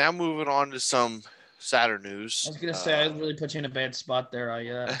 So yeah, now moving on to some sadder news. I was gonna say I really put you in a bad spot there.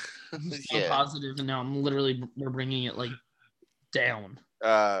 I'm so positive, and now we're bringing it like down.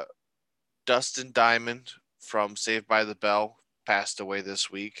 Dustin Diamond from Saved by the Bell passed away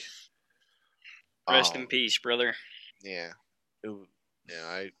this week. Rest in peace, brother. Yeah, he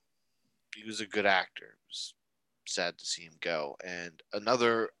was a good actor. It was sad to see him go. And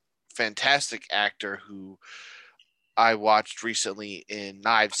another fantastic actor who I watched recently in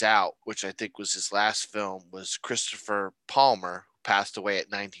Knives Out, which I think was his last film, was Christopher Palmer, who passed away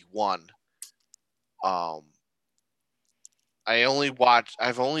at 91.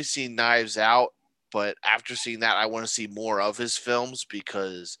 I've only seen Knives Out, but after seeing that, I want to see more of his films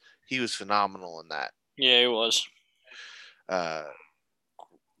because he was phenomenal in that. Yeah, he was.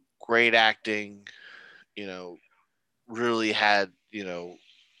 Great acting, really had,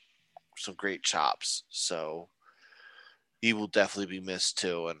 some great chops. So he will definitely be missed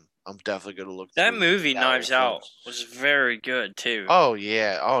too. And I'm definitely gonna look That through movie, gallery Knives Out, films. was very good too. Oh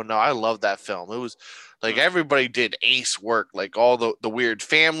yeah. Oh no, I love that film. It was like everybody did ace work, like all the weird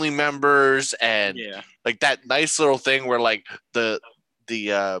family members and Yeah. like that nice little thing where like the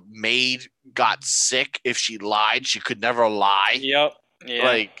maid got sick if she lied, she could never lie. Yep. Yeah.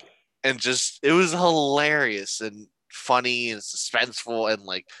 Like and just it was hilarious and funny and suspenseful and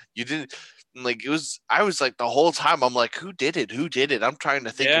like you didn't like it was I was like the whole time I'm like who did it I'm trying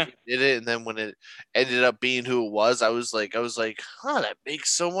to think of Yeah. who did it and then when it ended up being who it was I was like that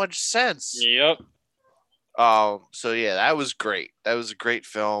makes so much sense. Yep. So yeah, that was great. That was a great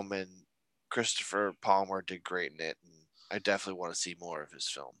film and Christopher Palmer did great in it and I definitely want to see more of his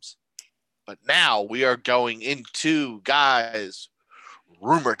films. But now we are going into guys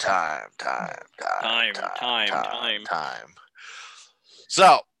rumor time.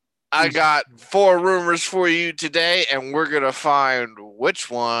 So I got 4 rumors for you today, and we're gonna find which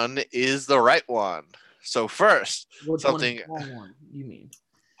one is the right one. So first, Which something, one is the wrong one, you mean?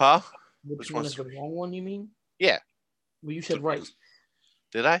 huh? Which one is the wrong one, you mean? Yeah. Well, you said right.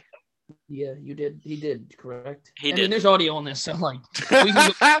 Did I? Yeah, you did. He did, correct? He I did. mean, there's audio on this, so like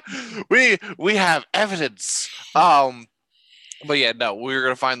we have evidence. But yeah, no, we're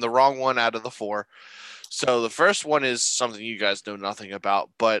gonna find the wrong one out of the 4. So the first one is something you guys know nothing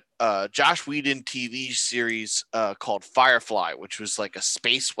about, but Josh Whedon TV series called Firefly, which was like a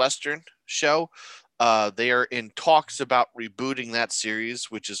space western show. They are in talks about rebooting that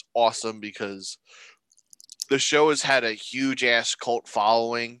series, which is awesome because the show has had a huge ass cult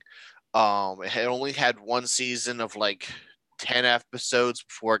following. It had only had 1 season of like 10 episodes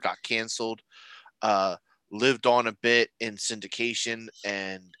before it got canceled. Lived on a bit in syndication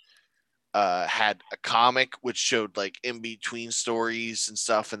and had a comic which showed like in between stories and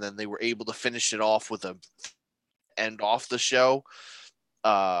stuff, and then they were able to finish it off with a end off the show.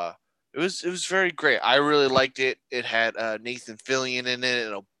 It was very great. I really liked it. It had Nathan Fillion in it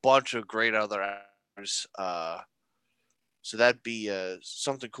and a bunch of great other actors. So that'd be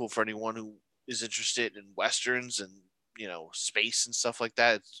something cool for anyone who is interested in westerns and space and stuff like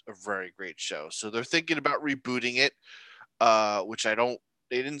that. It's a very great show. So they're thinking about rebooting it, which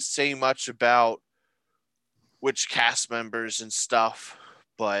they didn't say much about which cast members and stuff,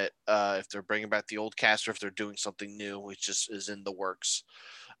 but if they're bringing back the old cast or if they're doing something new, which just is in the works.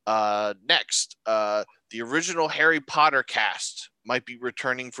 Next, the original Harry Potter cast might be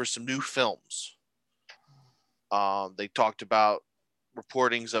returning for some new films. They talked about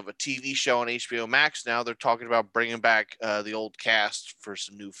reportings of a TV show on HBO Max. Now they're talking about bringing back the old cast for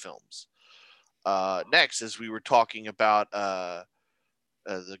some new films. Next, as we were talking about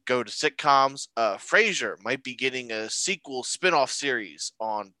the go to sitcoms, Frasier might be getting a sequel spin-off series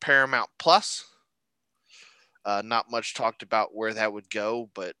on Paramount Plus. Not much talked about where that would go,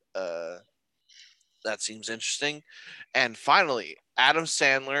 but that seems interesting. And finally, Adam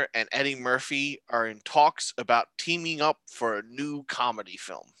Sandler and Eddie Murphy are in talks about teaming up for a new comedy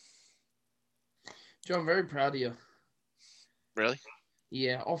film. Joe, I'm very proud of you. Really?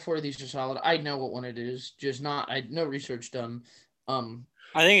 Yeah, all 4 of these are solid. I know what one it is, just no research done. I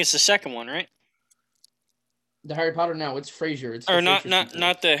think it's the second one, right? The Harry Potter. No, it's Frasier. It's Or the Frasier sequel.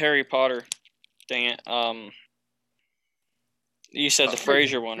 not the Harry Potter. Dang it. You said the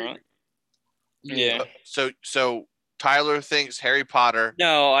Frasier one, right? Yeah. So Tyler thinks Harry Potter.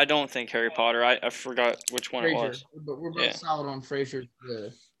 No, I don't think Harry Potter. I forgot which one Frasier, it was. but we're both solid on Frasier.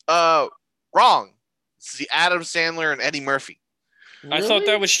 Wrong. It's the Adam Sandler and Eddie Murphy. Really? I thought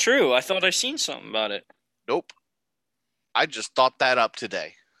that was true. I thought I seen something about it. Nope. I just thought that up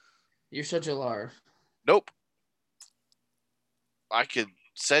today. You're such a liar. Nope. I could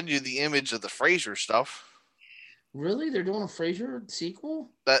send you the image of the Frasier stuff. Really? They're doing a Frasier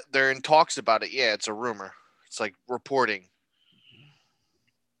sequel? That they're in talks about it. Yeah, it's a rumor. It's like reporting.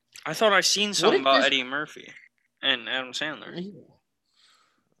 I thought I seen something about Eddie Murphy and Adam Sandler. Yeah.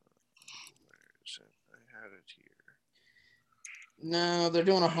 I had it here. No, they're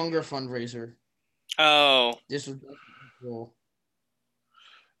doing a hunger fundraiser. Oh. This was cool.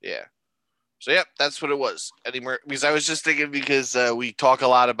 Yeah. So, yep, that's what it was. Eddie Murphy. Because I was just thinking because we talk a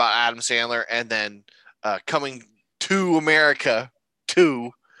lot about Adam Sandler and then coming to America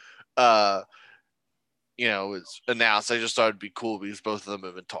 2, was announced. I just thought it'd be cool because both of them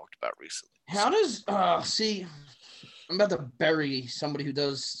have been talked about recently. How does see? I'm about to bury somebody who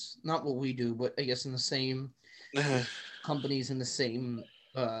does not what we do, but I guess in the same companies in the same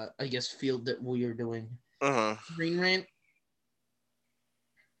I guess field that we are doing.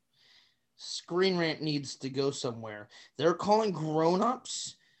 Screen Rant needs to go somewhere. They're calling Grown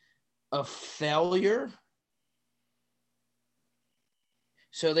Ups a failure.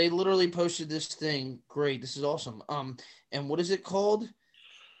 So they literally posted this thing. Great, this is awesome. And what is it called?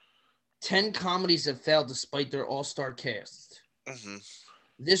 10 comedies that failed despite their all-star cast. Mm-hmm.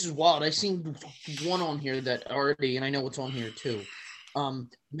 This is wild. I seen one on here that already, and I know what's on here too.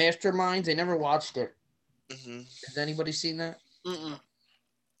 Masterminds. I never watched it. Mm-hmm. Has anybody seen that? Mm-mm.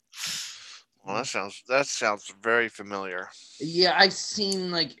 Well, that sounds very familiar. Yeah, I've seen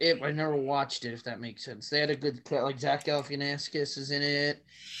like it. I never watched it. If that makes sense. They had a good like Zach Galifianakis is in it.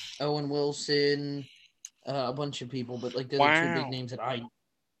 Owen Wilson, a bunch of people, but like they're the two big names that I.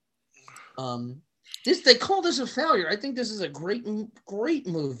 This they call this a failure. I think this is a great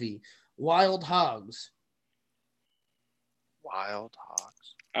movie. Wild Hogs. Wild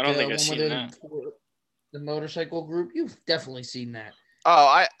Hogs. I don't think I've seen that. The motorcycle group. You've definitely seen that.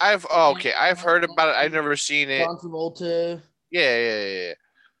 Oh, I've heard about it. I've never seen it. John Travolta. Yeah.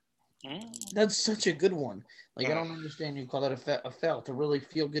 That's such a good one. Like I don't understand you call that a fail. It's a really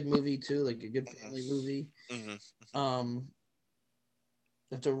feel good movie too, like a good family movie. Mm-hmm.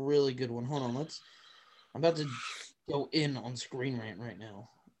 That's a really good one. Hold on, I'm about to go in on Screen Rant right now.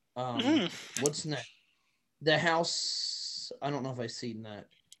 What's next? The House. I don't know if I've seen that.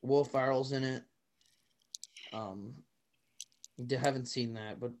 Will Ferrell's in it. Haven't seen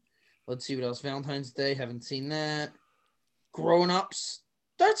that, but let's see what else. Valentine's Day. Haven't seen that. Grown Ups.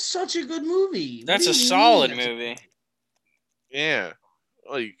 That's such a good movie. That's a solid movie. Yeah,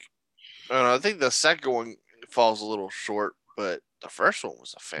 like I don't know. I think the second one falls a little short, but the first one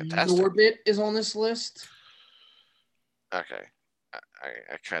was a fantastic. Norbit is on this list. Okay,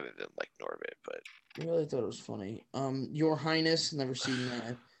 I kind of didn't like Norbit, but I really thought it was funny. Your Highness, never seen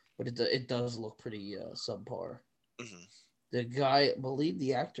that, but it does look pretty subpar. Mm-hmm. The guy, I believe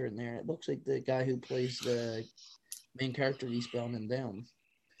the actor in there, it looks like the guy who plays the main character in Eastbound and Down.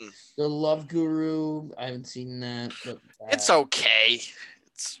 The Love Guru, I haven't seen that, but it's okay.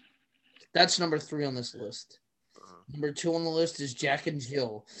 That's number 3 on this list. Number 2 on the list is Jack and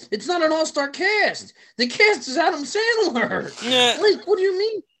Jill. It's not an all-star cast. The cast is Adam Sandler. Yeah. Like, what do you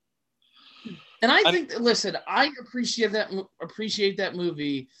mean? And I think, listen, I appreciate that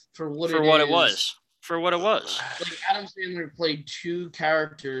movie for what it was. For what it was. Like Adam Sandler played 2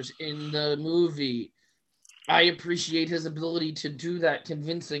 characters in the movie. I appreciate his ability to do that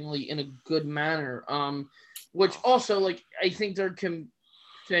convincingly in a good manner. Which also, like, I think they're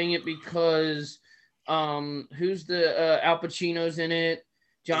saying it because who's the Al Pacino's in it,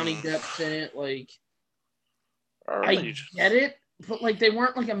 Johnny Depp's in it. Like, I get it, but like they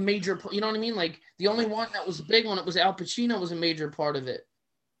weren't like a major. You know what I mean? Like the only one that was big on it was Al Pacino was a major part of it,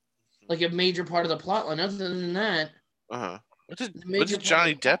 like a major part of the plot line. Other than that, what did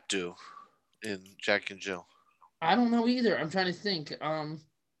Johnny Depp do in Jack and Jill? I don't know either. I'm trying to think.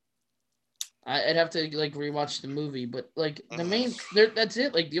 I'd have to like rewatch the movie, but like the main, that's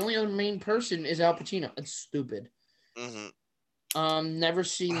it. Like the only other main person is Al Pacino. It's stupid. Never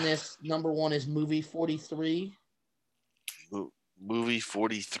seen this. Number 1 is Movie 43. Movie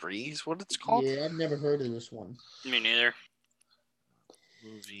 43 is what it's called? Yeah, I've never heard of this one. Me neither.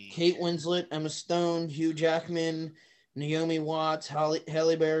 Kate Winslet, Emma Stone, Hugh Jackman, Naomi Watts,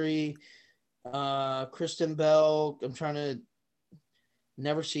 Halle Berry, Kristen Bell.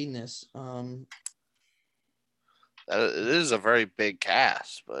 Never seen this. It is a very big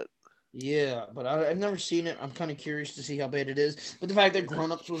cast, but yeah, but I've never seen it. I'm kind of curious to see how bad it is. But the fact that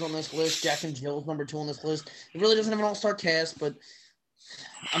Grown Ups was on this list, Jack and Jill's number 2 on this list, it really doesn't have an all-star cast. But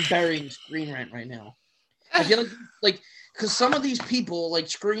I'm burying Screen Rant right now. I feel like because some of these people, like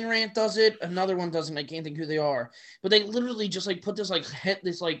Screen Rant does it, another one doesn't. I can't think who they are, but they literally just like put this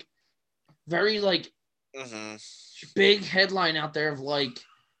like very like big headline out there of like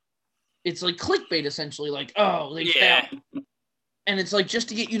it's like clickbait essentially, like they found, and it's like just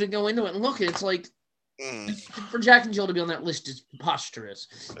to get you to go into it and look. It's like for Jack and Jill to be on that list is preposterous.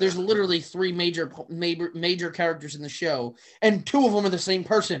 There's literally 3 major characters in the show, and 2 of them are the same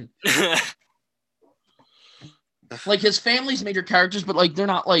person. Like his family's major characters, but like they're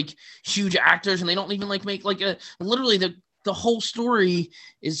not like huge actors, and they don't even like make like literally the whole story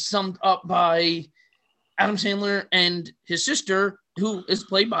is summed up by Adam Sandler and his sister, who is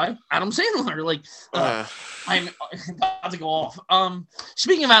played by Adam Sandler. Like I'm about to go off.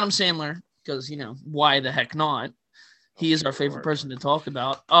 Speaking of Adam Sandler, because why the heck not? He is our favorite person to talk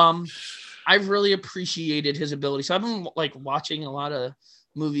about. I've really appreciated his ability. So I've been like watching a lot of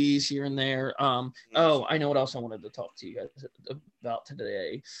movies here and there. I know what else I wanted to talk to you guys about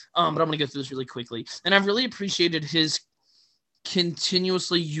today. But I'm gonna go through this really quickly. And I've really appreciated his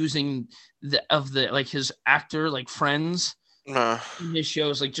continuously using his actor like friends in his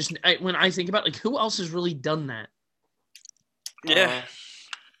shows. Like when I think about like who else has really done that?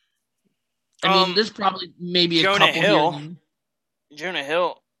 I mean, there's probably maybe a Jonah couple Hill. here. Jonah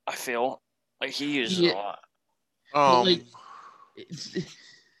Hill, I feel like he uses Yeah. a lot. But, like, it's,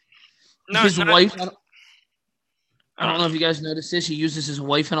 No, his not- wife. I don't know if you guys noticed this. He uses his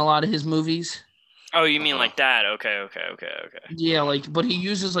wife in a lot of his movies. Oh, you mean Uh-huh. like that? Okay. Yeah, like, but he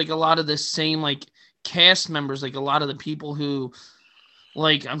uses like a lot of the same like cast members, like a lot of the people who,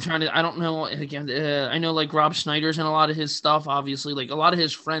 like, I'm trying to, I don't know, again, I know like Rob Schneider's in a lot of his stuff, obviously, like a lot of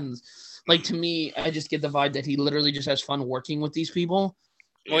his friends. Like, to me, I just get the vibe that he literally just has fun working with these people.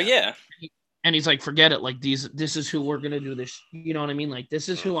 Well, yeah. And he's like, forget it. Like, this is who we're gonna do this. You know what I mean? Like, this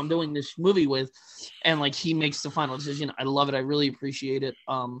is who I'm doing this movie with, and like he makes the final decision. I love it. I really appreciate it.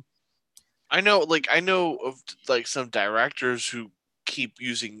 I know of like some directors who keep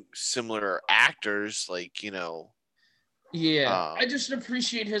using similar actors, like, Yeah, I just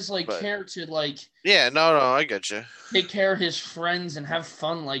appreciate his like but- care to like yeah, no, I get you. take care of his friends and have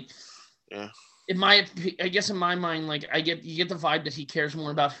fun. Like, Yeah. I guess in my mind, like you get the vibe that he cares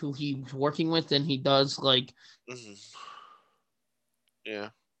more about who he's working with than he does like. Mhm. Yeah,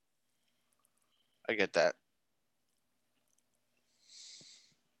 I get that.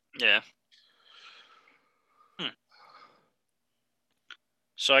 Yeah.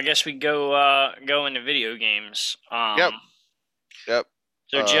 So I guess we go into video games. Yep.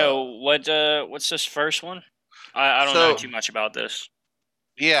 So Joe, what's this first one? I don't know So- too much about this.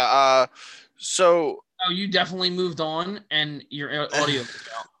 Yeah. So Oh, you definitely moved on, and your audio was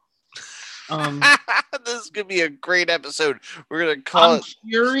out. this could be a great episode. We're gonna call I'm it.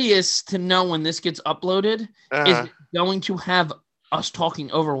 curious to know when this gets uploaded. Is Uh, it going to have us talking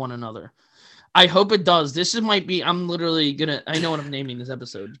over one another? I hope it does. Might be. I'm literally gonna. I know what I'm naming this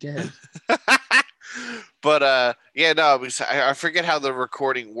episode. Go ahead. but yeah, no, because I forget how the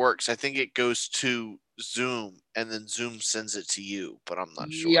recording works. I think it goes to Zoom and then Zoom sends it to you, but I'm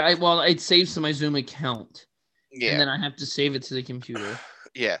not sure. Yeah, it saves to my Zoom account, Yeah. and then I have to save it to the computer.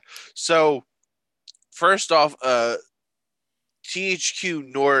 Yeah. So first off, THQ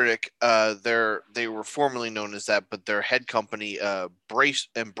Nordic, they were formerly known as that, but their head company,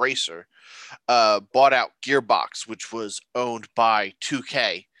 Embracer, bought out Gearbox, which was owned by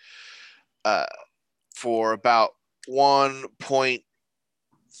 2K, for about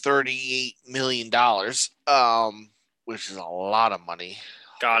 $1.38 million, which is a lot of money.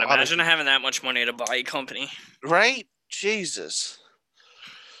 God, A lot of- imagine having that much money to buy a company. Right? Jesus.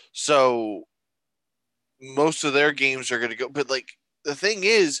 So most of their games are going to go, but like the thing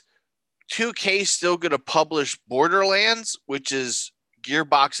is, 2K is still going to publish Borderlands, which is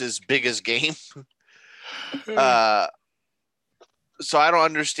Gearbox's biggest game. So I don't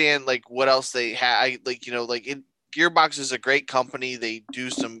understand like what else they have. Gearbox is a great company. They do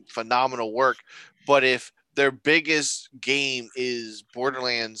some phenomenal work, but if their biggest game is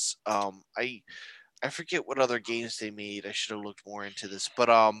Borderlands, I forget what other games they made. I should have looked more into this, but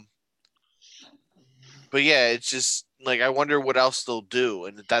yeah, it's just like I wonder what else they'll do,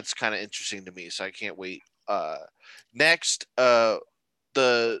 and that's kind of interesting to me. So I can't wait. Next,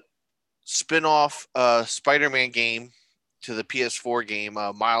 the spin-off Spider-Man game to the PS4 game,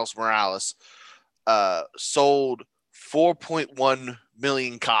 Miles Morales, sold 4.1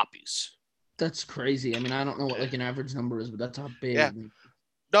 million copies. That's crazy. I mean, I don't know what like an average number is, but that's how big. Yeah.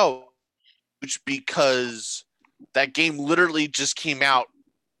 No, which because that game literally just came out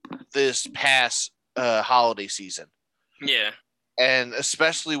this past holiday season. Yeah. And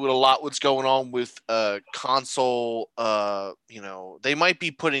especially with what's going on with console, they might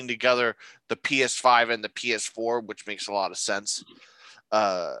be putting together the PS5 and the PS4, which makes a lot of sense.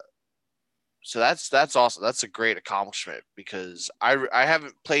 So that's awesome. That's a great accomplishment because I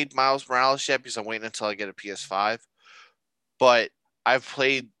haven't played Miles Morales yet because I'm waiting until I get a PS5. But I've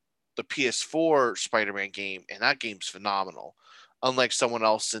played the PS4 Spider-Man game, and that game's phenomenal. Unlike someone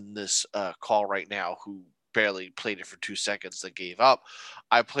else in this call right now who barely played it for 2 seconds that gave up.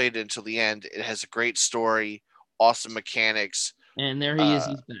 I played it until the end. It has a great story, awesome mechanics. And there he is.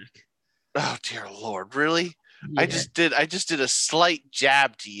 He's back. Oh dear Lord, really? Yeah. I just did a slight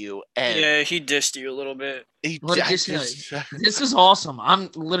jab to you, and Yeah, he dissed you a little bit. What did you say? This is awesome.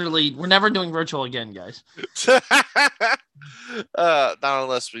 We're never doing virtual again, guys. Not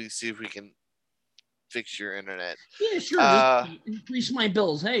unless we see if we can fix your internet. Yeah, sure. Just increase my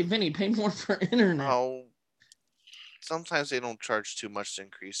bills. Hey, Vinny, pay more for internet. Oh, sometimes they don't charge too much to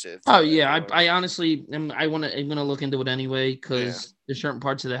increase it. Oh yeah, I honestly I'm gonna look into it anyway because Yeah. there's certain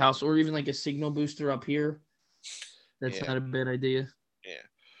parts of the house or even like a signal booster up here. That's Yeah. not a bad idea.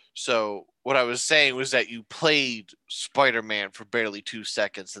 So what I was saying was that you played Spider-Man for barely 2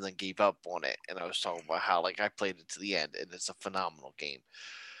 seconds and then gave up on it, and I was talking about how like I played it to the end, and it's a phenomenal game.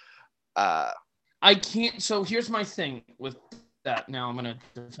 I can't. So here's my thing with that. Now I'm gonna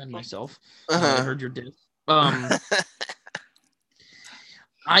defend myself. I Uh-huh. heard your diss.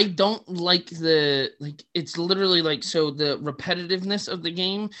 I don't like it's literally like so the repetitiveness of the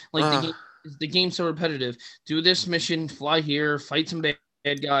game, the game's so repetitive. Do this mission, fly here, fight some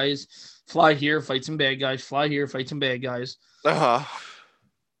bad guys, fly here, fight some bad guys, fly here, fight some bad guys.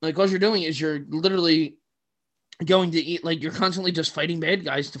 Like all you're doing is you're literally going to eat like you're constantly just fighting bad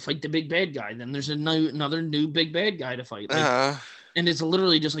guys to fight the big bad guy. Then there's another new big bad guy to fight. Like, and it's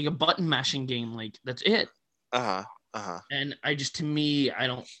literally just like a button mashing game. Like that's it. And I just, to me, I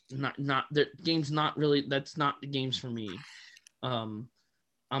don't, not the game's not really, that's not the games for me. I'm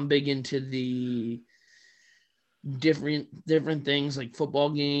big into the different things like football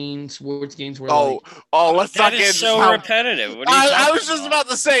games, sports games where let's not That get is so repetitive. What are you I was talking just about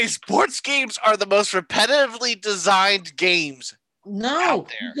to say, sports games are the most repetitively designed games. No,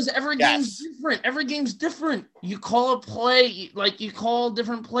 because every game's different. Every game's different. You call a play, like you call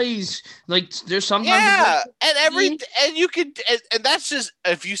different plays. Like there's sometimes and you can and that's just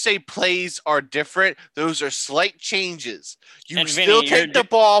if you say plays are different, those are slight changes. You And still Vinny, take the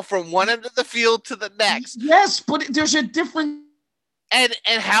ball from one end of the field to the next. Yes, but there's a different and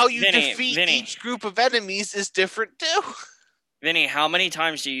how you Vinny, defeat each group of enemies is different too. Vinny, how many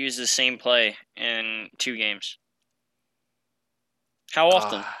times do you use the same play in 2 games? How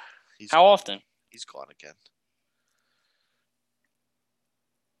often? How often? He's gone again.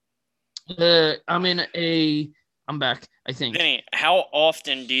 I'm back, I think. Vinny, how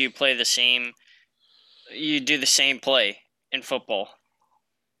often do you play you do the same play in football?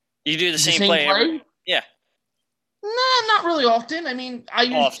 You do the same play every... Yeah. Nah, not really often. I mean,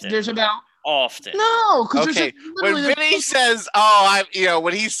 there's about... Often. No, because okay. When Vinny says,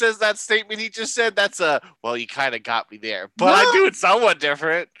 when he says that statement he just said, that's you kind of got me there. But I do it somewhat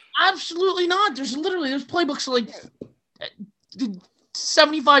different. Absolutely not. There's playbooks like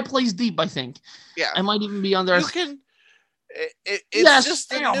 75 plays deep, I think. Yeah. I might even be on there. You can... It's just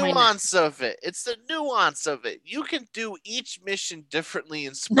the nuance of it. It's the nuance of it. You can do each mission differently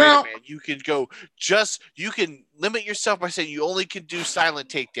in Spider-Man. You can limit yourself by saying you only can do silent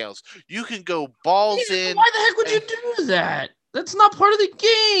takedowns. You can go balls in. Why the heck would you do that? That's not part of the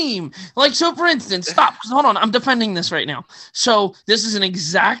game. Like, so for instance, stop. Hold on. I'm defending this right now. So this is an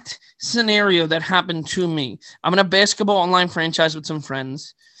exact scenario that happened to me. I'm in a basketball online franchise with some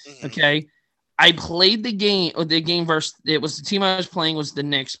friends. Mm-hmm. Okay. I played the game, versus it was the team I was playing was the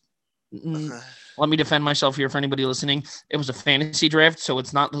Knicks. Let me defend myself here for anybody listening. It was a fantasy draft, so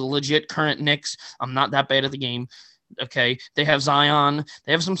it's not the legit current Knicks. I'm not that bad at the game. Okay. They have Zion.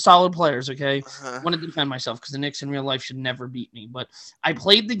 They have some solid players. Okay. I wanted to defend myself because the Knicks in real life should never beat me. But I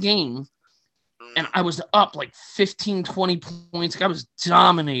played the game and I was up like 15, 20 points. Like I was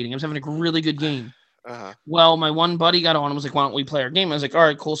dominating. I was having a really good game. Well, my one buddy got on and was like, why don't we play our game? I was like, all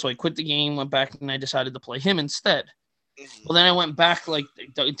right, cool. So I quit the game, went back, and I decided to play him instead. Well, then I went back like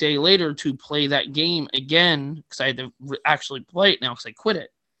a day later to play that game again because I had to actually play it now because I quit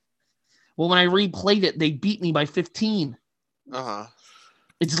it. Well, when I replayed it, they beat me by 15.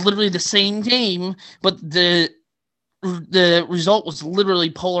 It's literally the same game, but the result was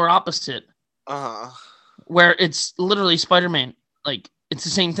literally polar opposite. Where it's literally Spider-Man. Like, it's the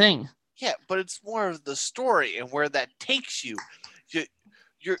same thing. Yeah, but it's more of the story and where that takes you.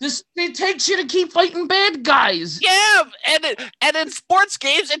 It takes you to keep fighting bad guys. Yeah, and in sports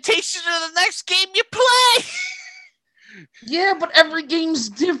games, it takes you to the next game you play. Yeah, but every game's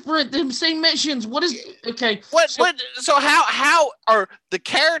different. The same missions. What is okay? So how are the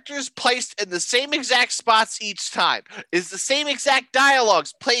characters placed in the same exact spots each time? Is the same exact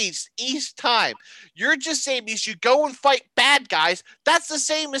dialogues placed each time? You're just saying because you go and fight bad guys. That's the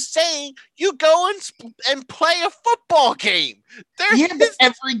same as saying you go and play a football game. But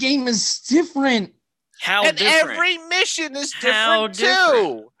every game is different. And every mission is different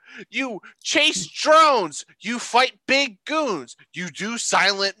too. You chase drones. You fight big goons. You do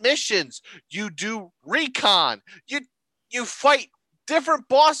silent missions. You do recon. You fight different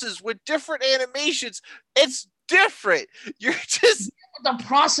bosses with different animations. It's different. You're just... The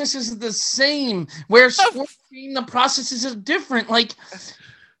process is the same. Where sports game, the processes are different. Like,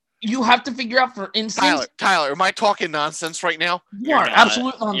 you have to figure out, for instance... Tyler, am I talking nonsense right now? You are.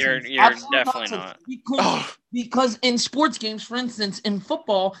 Absolute nonsense. You're absolute definitely nonsense. Because in sports games, for instance, in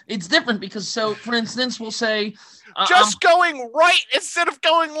football, it's different because, so, for instance, we'll say Just going right instead of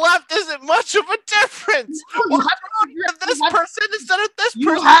going left isn't much of a difference. You have to figure out- This person instead of this You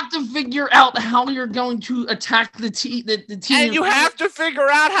person. have to figure out how you're going to attack the team. The team, And you have to figure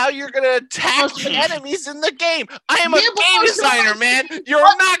out how you're going to attack the enemies in the game. I am a Yeah, but game it's designer, not- man. You're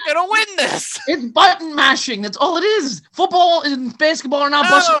not going to win this. It's button mashing. That's all it is. Football and basketball are not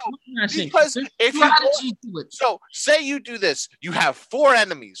No, button mashing. because There's if you go, strategy to it. so say you do this, you have 4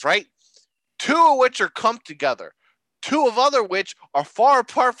 enemies, right? 2 of which are clumped together, 2 of other which are far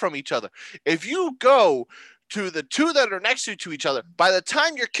apart from each other. If you go to the 2 that are next to each other, by the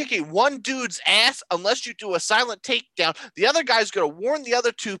time you're kicking one dude's ass, unless you do a silent takedown, the other guy's going to warn the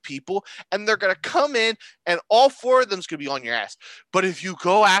other 2 people, and they're going to come in, and all 4 of them's going to be on your ass. But if you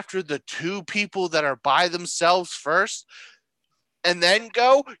go after the 2 people that are by themselves first, and then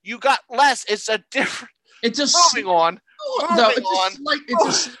go, you got less. It's a different. It's a Moving on. No, Moving on. it's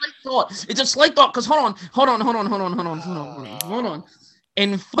a slight thought. It's a slight thought because hold on.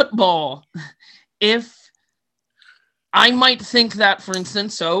 In football, if I might think that, for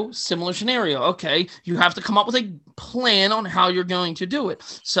instance, similar scenario. Okay, you have to come up with a plan on how you're going to do it.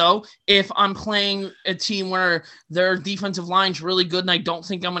 So if I'm playing a team where their defensive line's really good and I don't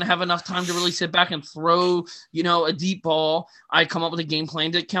think I'm going to have enough time to really sit back and throw, a deep ball, I come up with a game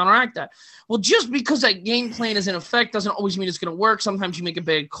plan to counteract that. Well, just because that game plan is in effect doesn't always mean it's going to work. Sometimes you make a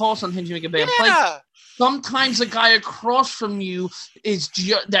bad call. Sometimes you make a bad play. Sometimes the guy across from you is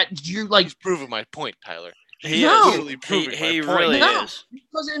that you're like. He's proving my point, Tyler. He No. is. Literally proving He my point. really No. is.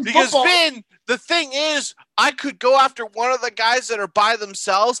 Because football, Vin, the thing is, I could go after one of the guys that are by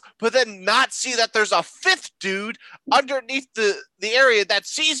themselves, but then not see that there's a 5th dude underneath the area that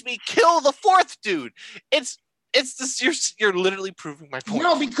sees me kill the 4th dude. It's this. You're literally proving my point.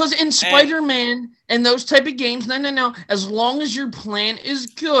 No, because in Spider-Man and those type of games, no. As long as your plan is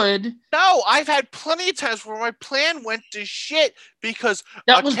good, No, I've had plenty of times where my plan went to shit because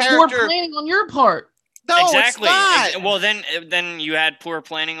that a was character. poor planning on your part. No, Exactly. it's not. Well, then you had poor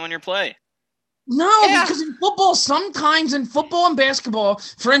planning on your play. No, Yeah. because in football, sometimes in football and basketball,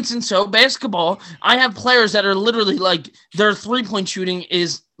 for instance, basketball, I have players that are literally like their 3-point shooting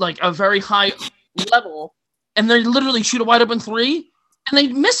is like a very high level, and they literally shoot a wide open 3 and they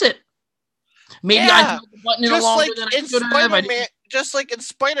miss it. Maybe I Yeah. held the button in Just longer like than I in should have. I Spider-Man, didn't- just like in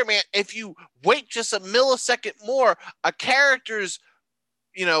Spider-Man, if you wait just a millisecond more, a character's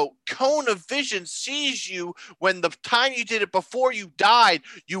cone of vision sees you when the time you did it before you died,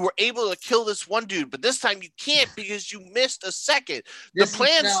 you were able to kill this one dude, but this time you can't because you missed a second. The This is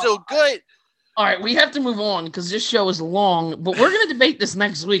plan's now- still good. All right, we have to move on because this show is long, but we're going to debate this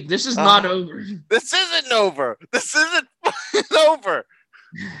next week. This is not over. This isn't over. This isn't fucking over.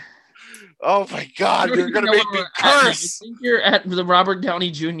 Oh my God, I don't you're even gonna know make where me we're at now. curse. I think you're at the Robert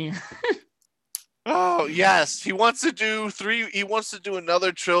Downey Jr. Oh yes, he wants to do 3. He wants to do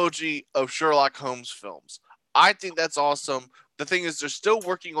another trilogy of Sherlock Holmes films. I think that's awesome. The thing is, they're still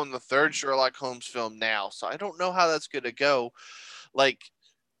working on the 3rd Sherlock Holmes film now, so I don't know how that's gonna go. Like,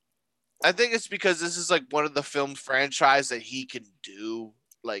 I think it's because this is like one of the film franchise that he can do,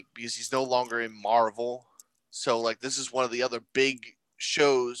 like because he's no longer in Marvel. So like this is one of the other big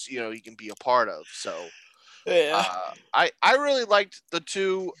shows he can be a part of. So I really liked the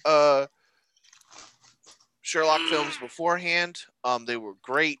 2 Sherlock films beforehand. They were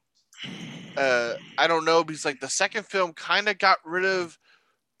great. I don't know because like the second film kind of got rid of,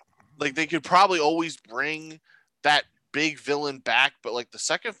 like they could probably always bring that big villain back, but like the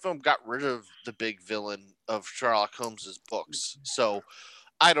second film got rid of the big villain of Sherlock Holmes's books. So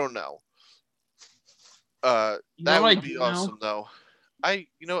I don't know. That would be awesome though. I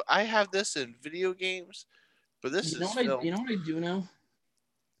have this in video games, but this is film. You know what I do know?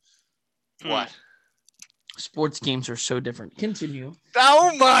 What? Sports games are so different. Continue.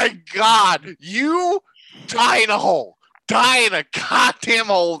 Oh my God! You die in a hole. Die in a goddamn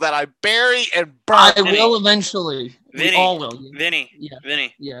hole that I bury and burn. I Vinny. will eventually. Vinny. We all will. Vinny. Yeah.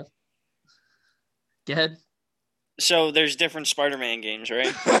 Vinny. Yeah. Go ahead. So there's different Spider-Man games,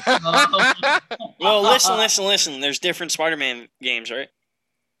 right? Uh, Well, listen. There's different Spider-Man games, right?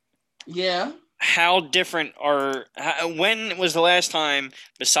 Yeah. How different are? When was the last time,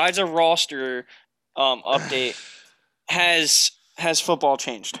 besides a roster update, has football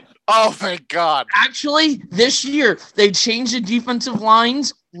changed? Oh my God! Actually, this year they changed the defensive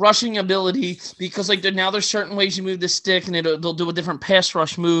line's rushing ability because now there's certain ways you move the stick and they'll do a different pass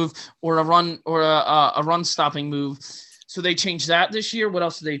rush move or a run or a run stopping move. So they changed that this year. What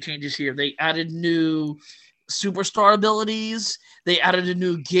else did they change this year? They added new superstar abilities. They added a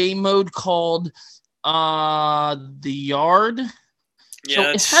new game mode called the Yard. Yeah, So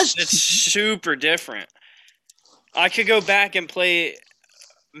it has- it's super different. I could go back and play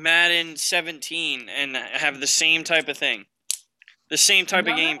Madden 17 and have the same type of thing, the same type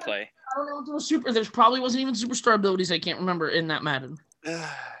of gameplay. I don't know if there was There probably wasn't even superstar abilities. I can't remember in that Madden.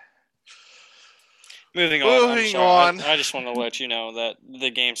 Moving on. Moving on. I just want to let you know that the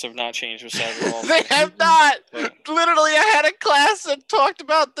games have not changed with Cyberball. They have not. Literally, I had a class that talked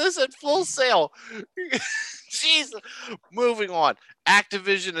about this at Full Sail. Jeez. Moving on.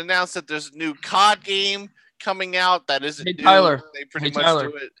 Activision announced that there's a new COD game coming out that isn't Hey, new. Tyler. They pretty Hey, much Tyler.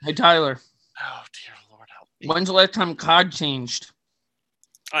 do it. Hey, Tyler. Oh, dear Lord, help me. When's the last time COD changed?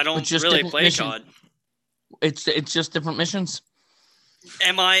 I don't It's just really different play mission. COD. It's just different missions.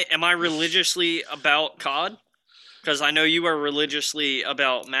 Am I religiously about COD? Because I know you are religiously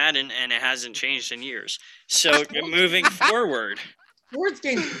about Madden, and it hasn't changed in years. So moving forward. Sports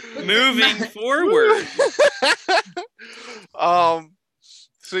games. Moving forward.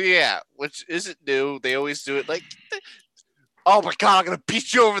 So yeah, which isn't new. They always do it like, oh my god, I'm gonna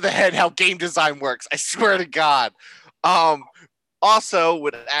beat you over the head how game design works. I swear to God. Also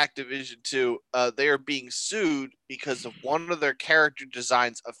with Activision too, they are being sued because of one of their character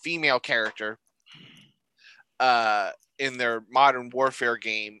designs, a female character, in their Modern Warfare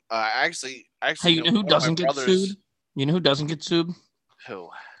game. Actually, Hey, you know who one of my doesn't get brothers- sued? You know who doesn't get sued? Who?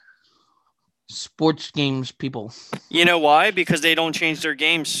 Sports games people. You know why? Because they don't change their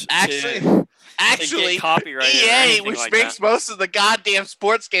games. Actually, to actually, get copyrighted or EA, anything which like makes that. most of the goddamn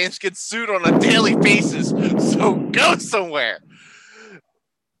sports games, get sued on a daily basis. So go somewhere.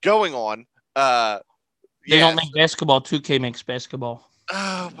 Going on. They don't make basketball. 2K makes basketball.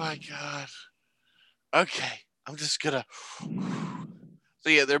 Oh my god. Okay, I'm just gonna. So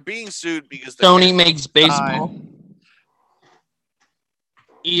yeah, they're being sued because Sony makes baseball.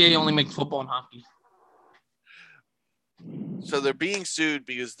 EA only makes football and hockey. So they're being sued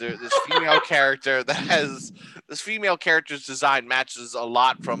because this female character that has this female character's design matches a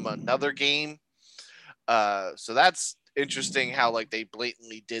lot from another game. So that's interesting how like they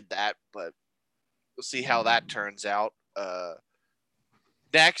blatantly did that, but we'll see how that turns out.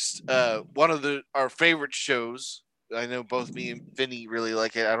 Next, one of our favorite shows. I know both me and Vinny really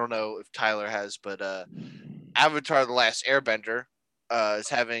like it. I don't know if Tyler has, but Avatar: The Last Airbender is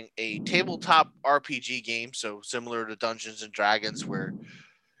having a tabletop RPG game, so similar to Dungeons and Dragons, where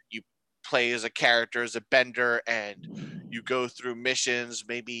you play as a character as a bender and you go through missions,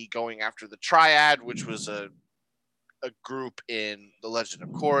 maybe going after the Triad, which was a group in the Legend of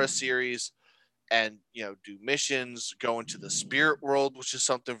Korra series, and do missions, go into the spirit world, which is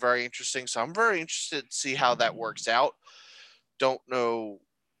something very interesting. So I'm very interested to see how that works out. Don't know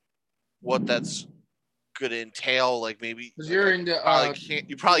what that's could entail, like maybe Because you're into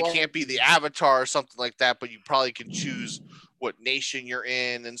you probably can't be the Avatar or something like that, but you probably can choose what nation you're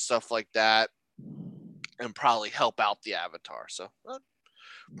in and stuff like that, and probably help out the Avatar. So that'd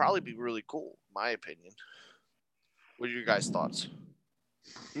probably be really cool, in my opinion. What are your guys' thoughts?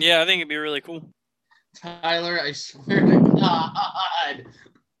 Yeah, I think it'd be really cool. Tyler, I swear to God.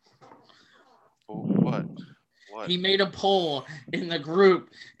 What? He made a poll in the group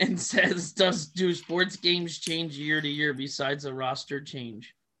and says, do sports games change year to year besides a roster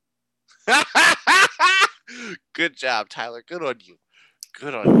change? Good job, Tyler. Good on you.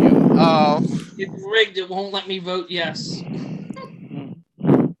 Good on you. It's rigged. It won't let me vote yes.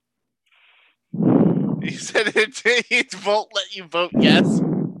 He said it won't let you vote yes.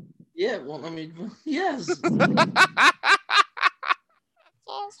 Yeah, it won't let me vote yes.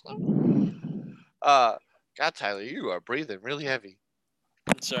 Awesome. God, Tyler, you are breathing really heavy.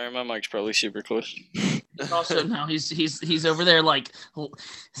 Sorry, my mic's probably super close. Also, now he's over there like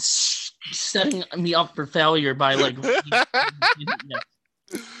setting me up for failure by like.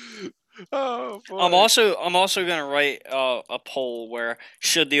 Oh, boy. I'm also gonna write a poll where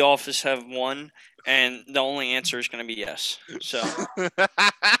should The Office have won, and the only answer is gonna be yes. So It's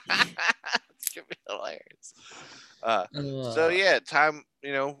gonna be hilarious. So yeah, time.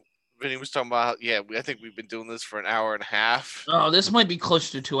 Vinny was talking about. I think we've been doing this for an hour and a half. Oh, this might be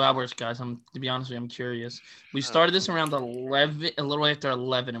close to 2 hours, guys. To be honest with you, I'm curious. We started this around 11, a little after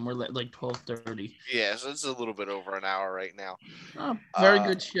 11, and we're like 12:30. Yeah, so it's a little bit over an hour right now. Very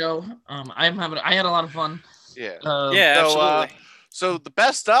good show. I had a lot of fun. Yeah. yeah, absolutely. So the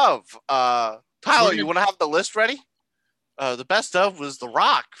best of Tyler, you want to have the list ready? The best of was The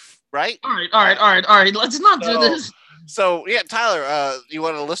Rock, right? All right. Let's not do this. So yeah, Tyler, you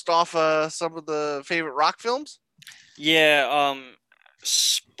want to list off some of the favorite Rock films? Yeah.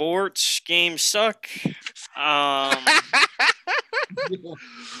 Sports games suck.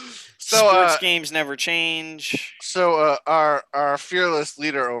 Sports games never change. So our fearless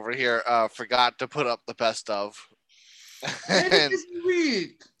leader over here forgot to put up the best of. and Busy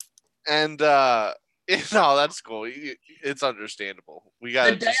week. no, that's cool. It's understandable. We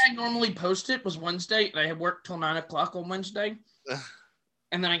got The day I normally post it was Wednesday, and I had worked till 9:00 on Wednesday.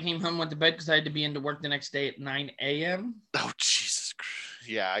 And then I came home, went to bed because I had to be into work the next day at 9 a.m. Oh, Jesus Christ.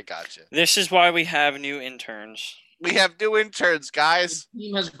 Yeah, I got you. This is why we have new interns. We have new interns, guys. The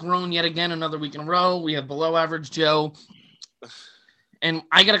team has grown yet again another week in a row. We have below average Joe. And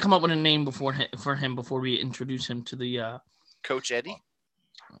I got to come up with a name for him before we introduce him to the Coach Eddie?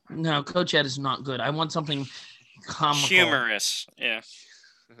 No, Coach Ed is not good. I want something comical. Humorous. Yeah.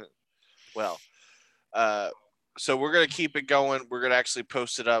 Well, so we're going to keep it going. We're going to actually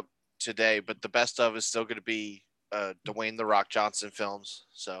post it up today, but the best of is still going to be Dwayne "The Rock" Johnson films.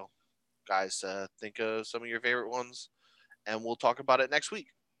 So, guys, think of some of your favorite ones, and we'll talk about it next week.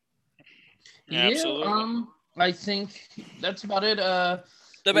 Yeah, Absolutely. I think that's about it. The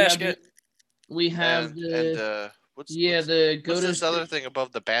we basket. We have what's this other thing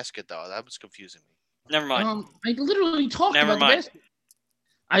above the basket, though? That was confusing me. Never mind. I literally talked Never about mind. the basket.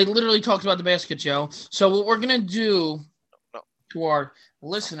 I literally talked about the basket, Joe. So what we're gonna do to our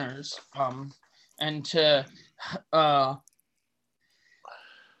listeners, and to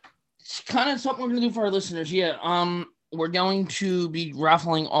it's kind of something we're gonna do for our listeners. Yeah. We're going to be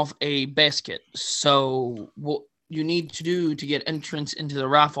raffling off a basket. So what you need to do to get entrance into the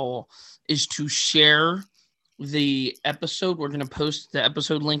raffle is to share the episode. We're going to post the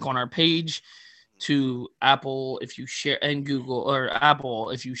episode link on our page to Apple if you share, and Google or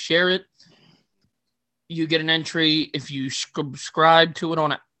Apple. If you share it, you get an entry. If you subscribe to it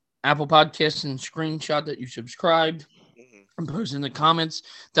on Apple Podcasts and screenshot that you subscribed and post in the comments,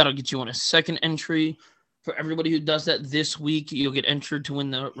 that'll get you on a second entry. For everybody who does that this week, you'll get entered to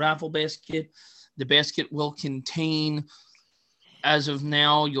win the raffle basket. The basket will contain, as of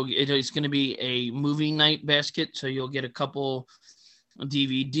now, it is going to be a movie night basket. So you'll get a couple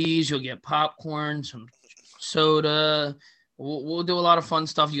DVDs, you'll get popcorn, some soda. We'll do a lot of fun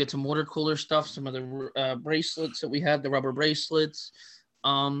stuff. You get some water cooler stuff, some of the bracelets that we had, the rubber bracelets.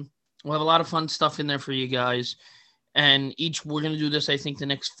 We'll have a lot of fun stuff in there for you guys. And we're going to do this, I think, the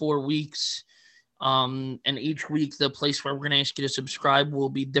next 4 weeks. And each week, the place where we're going to ask you to subscribe will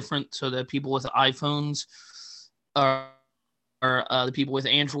be different, so that people with iPhones or the people with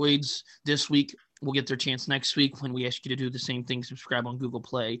Androids this week will get their chance next week when we ask you to do the same thing, subscribe on Google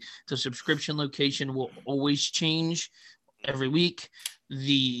Play. The subscription location will always change every week.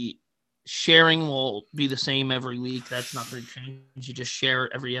 The sharing will be the same every week. That's not going to change. You just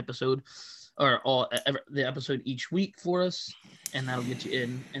share every episode or the episode each week for us, and that'll get you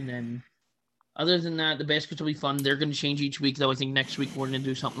in. And then other than that, the baskets will be fun. They're going to change each week, though. I think next week we're going to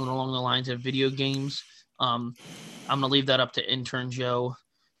do something along the lines of video games. I'm going to leave that up to intern Joe.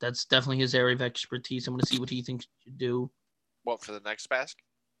 That's definitely his area of expertise. I'm going to see what he thinks we should do. What, for the next basket?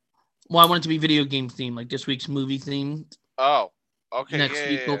 Well, I want it to be video game themed, like this week's movie themed. Oh, okay. Next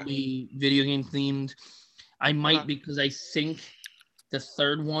week will be video game themed. I might, because I think the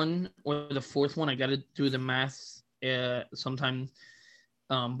third one or the fourth one, I got to do the math sometime.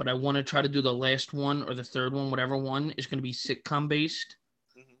 But I want to try to do the last one or the third one, whatever one, is going to be sitcom based.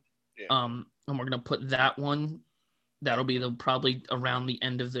 Yeah. And we're going to put that one. That'll be probably around the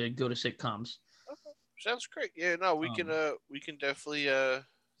end of the go to sitcoms. Okay. Sounds great. Yeah, no, we can definitely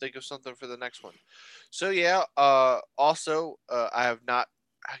think of something for the next one. So yeah, also I have not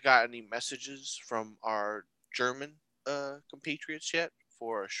got any messages from our German compatriots yet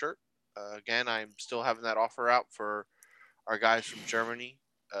for a shirt. Again, I'm still having that offer out for our guys from Germany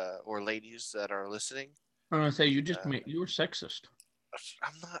or ladies that are listening. I'm going to say you were sexist.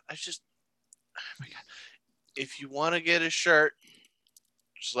 I'm not. Oh my God. If you want to get a shirt,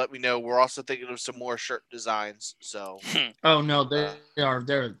 just let me know. We're also thinking of some more shirt designs. So. Oh no, there are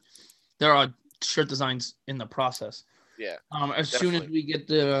shirt designs in the process. Yeah. As soon as we get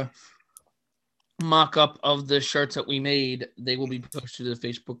the mock-up of the shirts that we made, they will be posted to the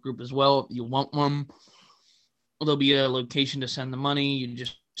Facebook group as well. If you want one, there'll be a location to send the money. You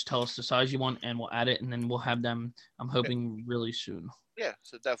just tell us the size you want, and we'll add it, and then we'll have them. I'm hoping really soon. Yeah,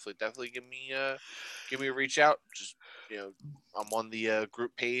 so definitely give me a reach out. Just I'm on the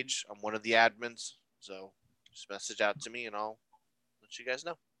group page. I'm one of the admins, so just message out to me, and I'll let you guys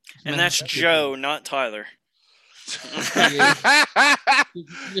know. And that's Joe, not Tyler. Just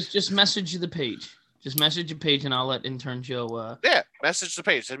message the page. Just message the page, and I'll let intern Joe. Yeah, message the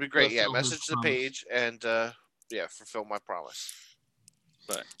page. That'd be great. Yeah, message the page, and fulfill my promise.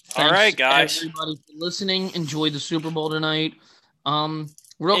 But all right, guys. Everybody for listening. Enjoy the Super Bowl tonight.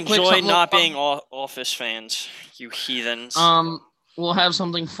 Enjoy not being Office fans, you heathens. We'll have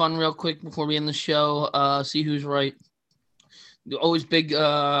something fun real quick before we end the show. See who's right. the always big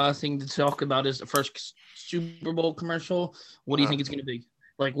thing to talk about is the first Super Bowl commercial. What do you think it's going to be?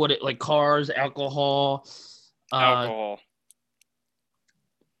 Like cars, alcohol, Alcohol.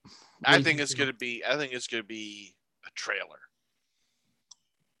 I think it's gonna be a trailer.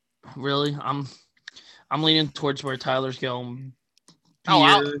 Really, I'm leaning towards where Tyler's going.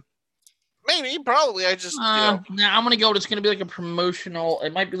 Oh, maybe, probably. I just Nah, I'm gonna go. It's gonna be like a promotional.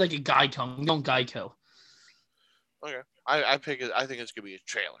 It might be like a Geico. I'm going Geico. Okay, I pick it. I think it's gonna be a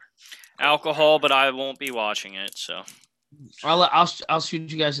trailer. Alcohol, but I won't be watching it. So I'll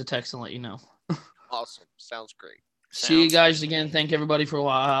shoot you guys a text and let you know. Awesome, sounds great. See you guys again. Thank everybody for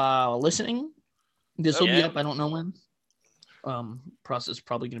listening. This will be up. I don't know when. Process is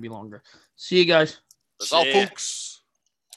probably gonna be longer. See you guys. That's all, folks.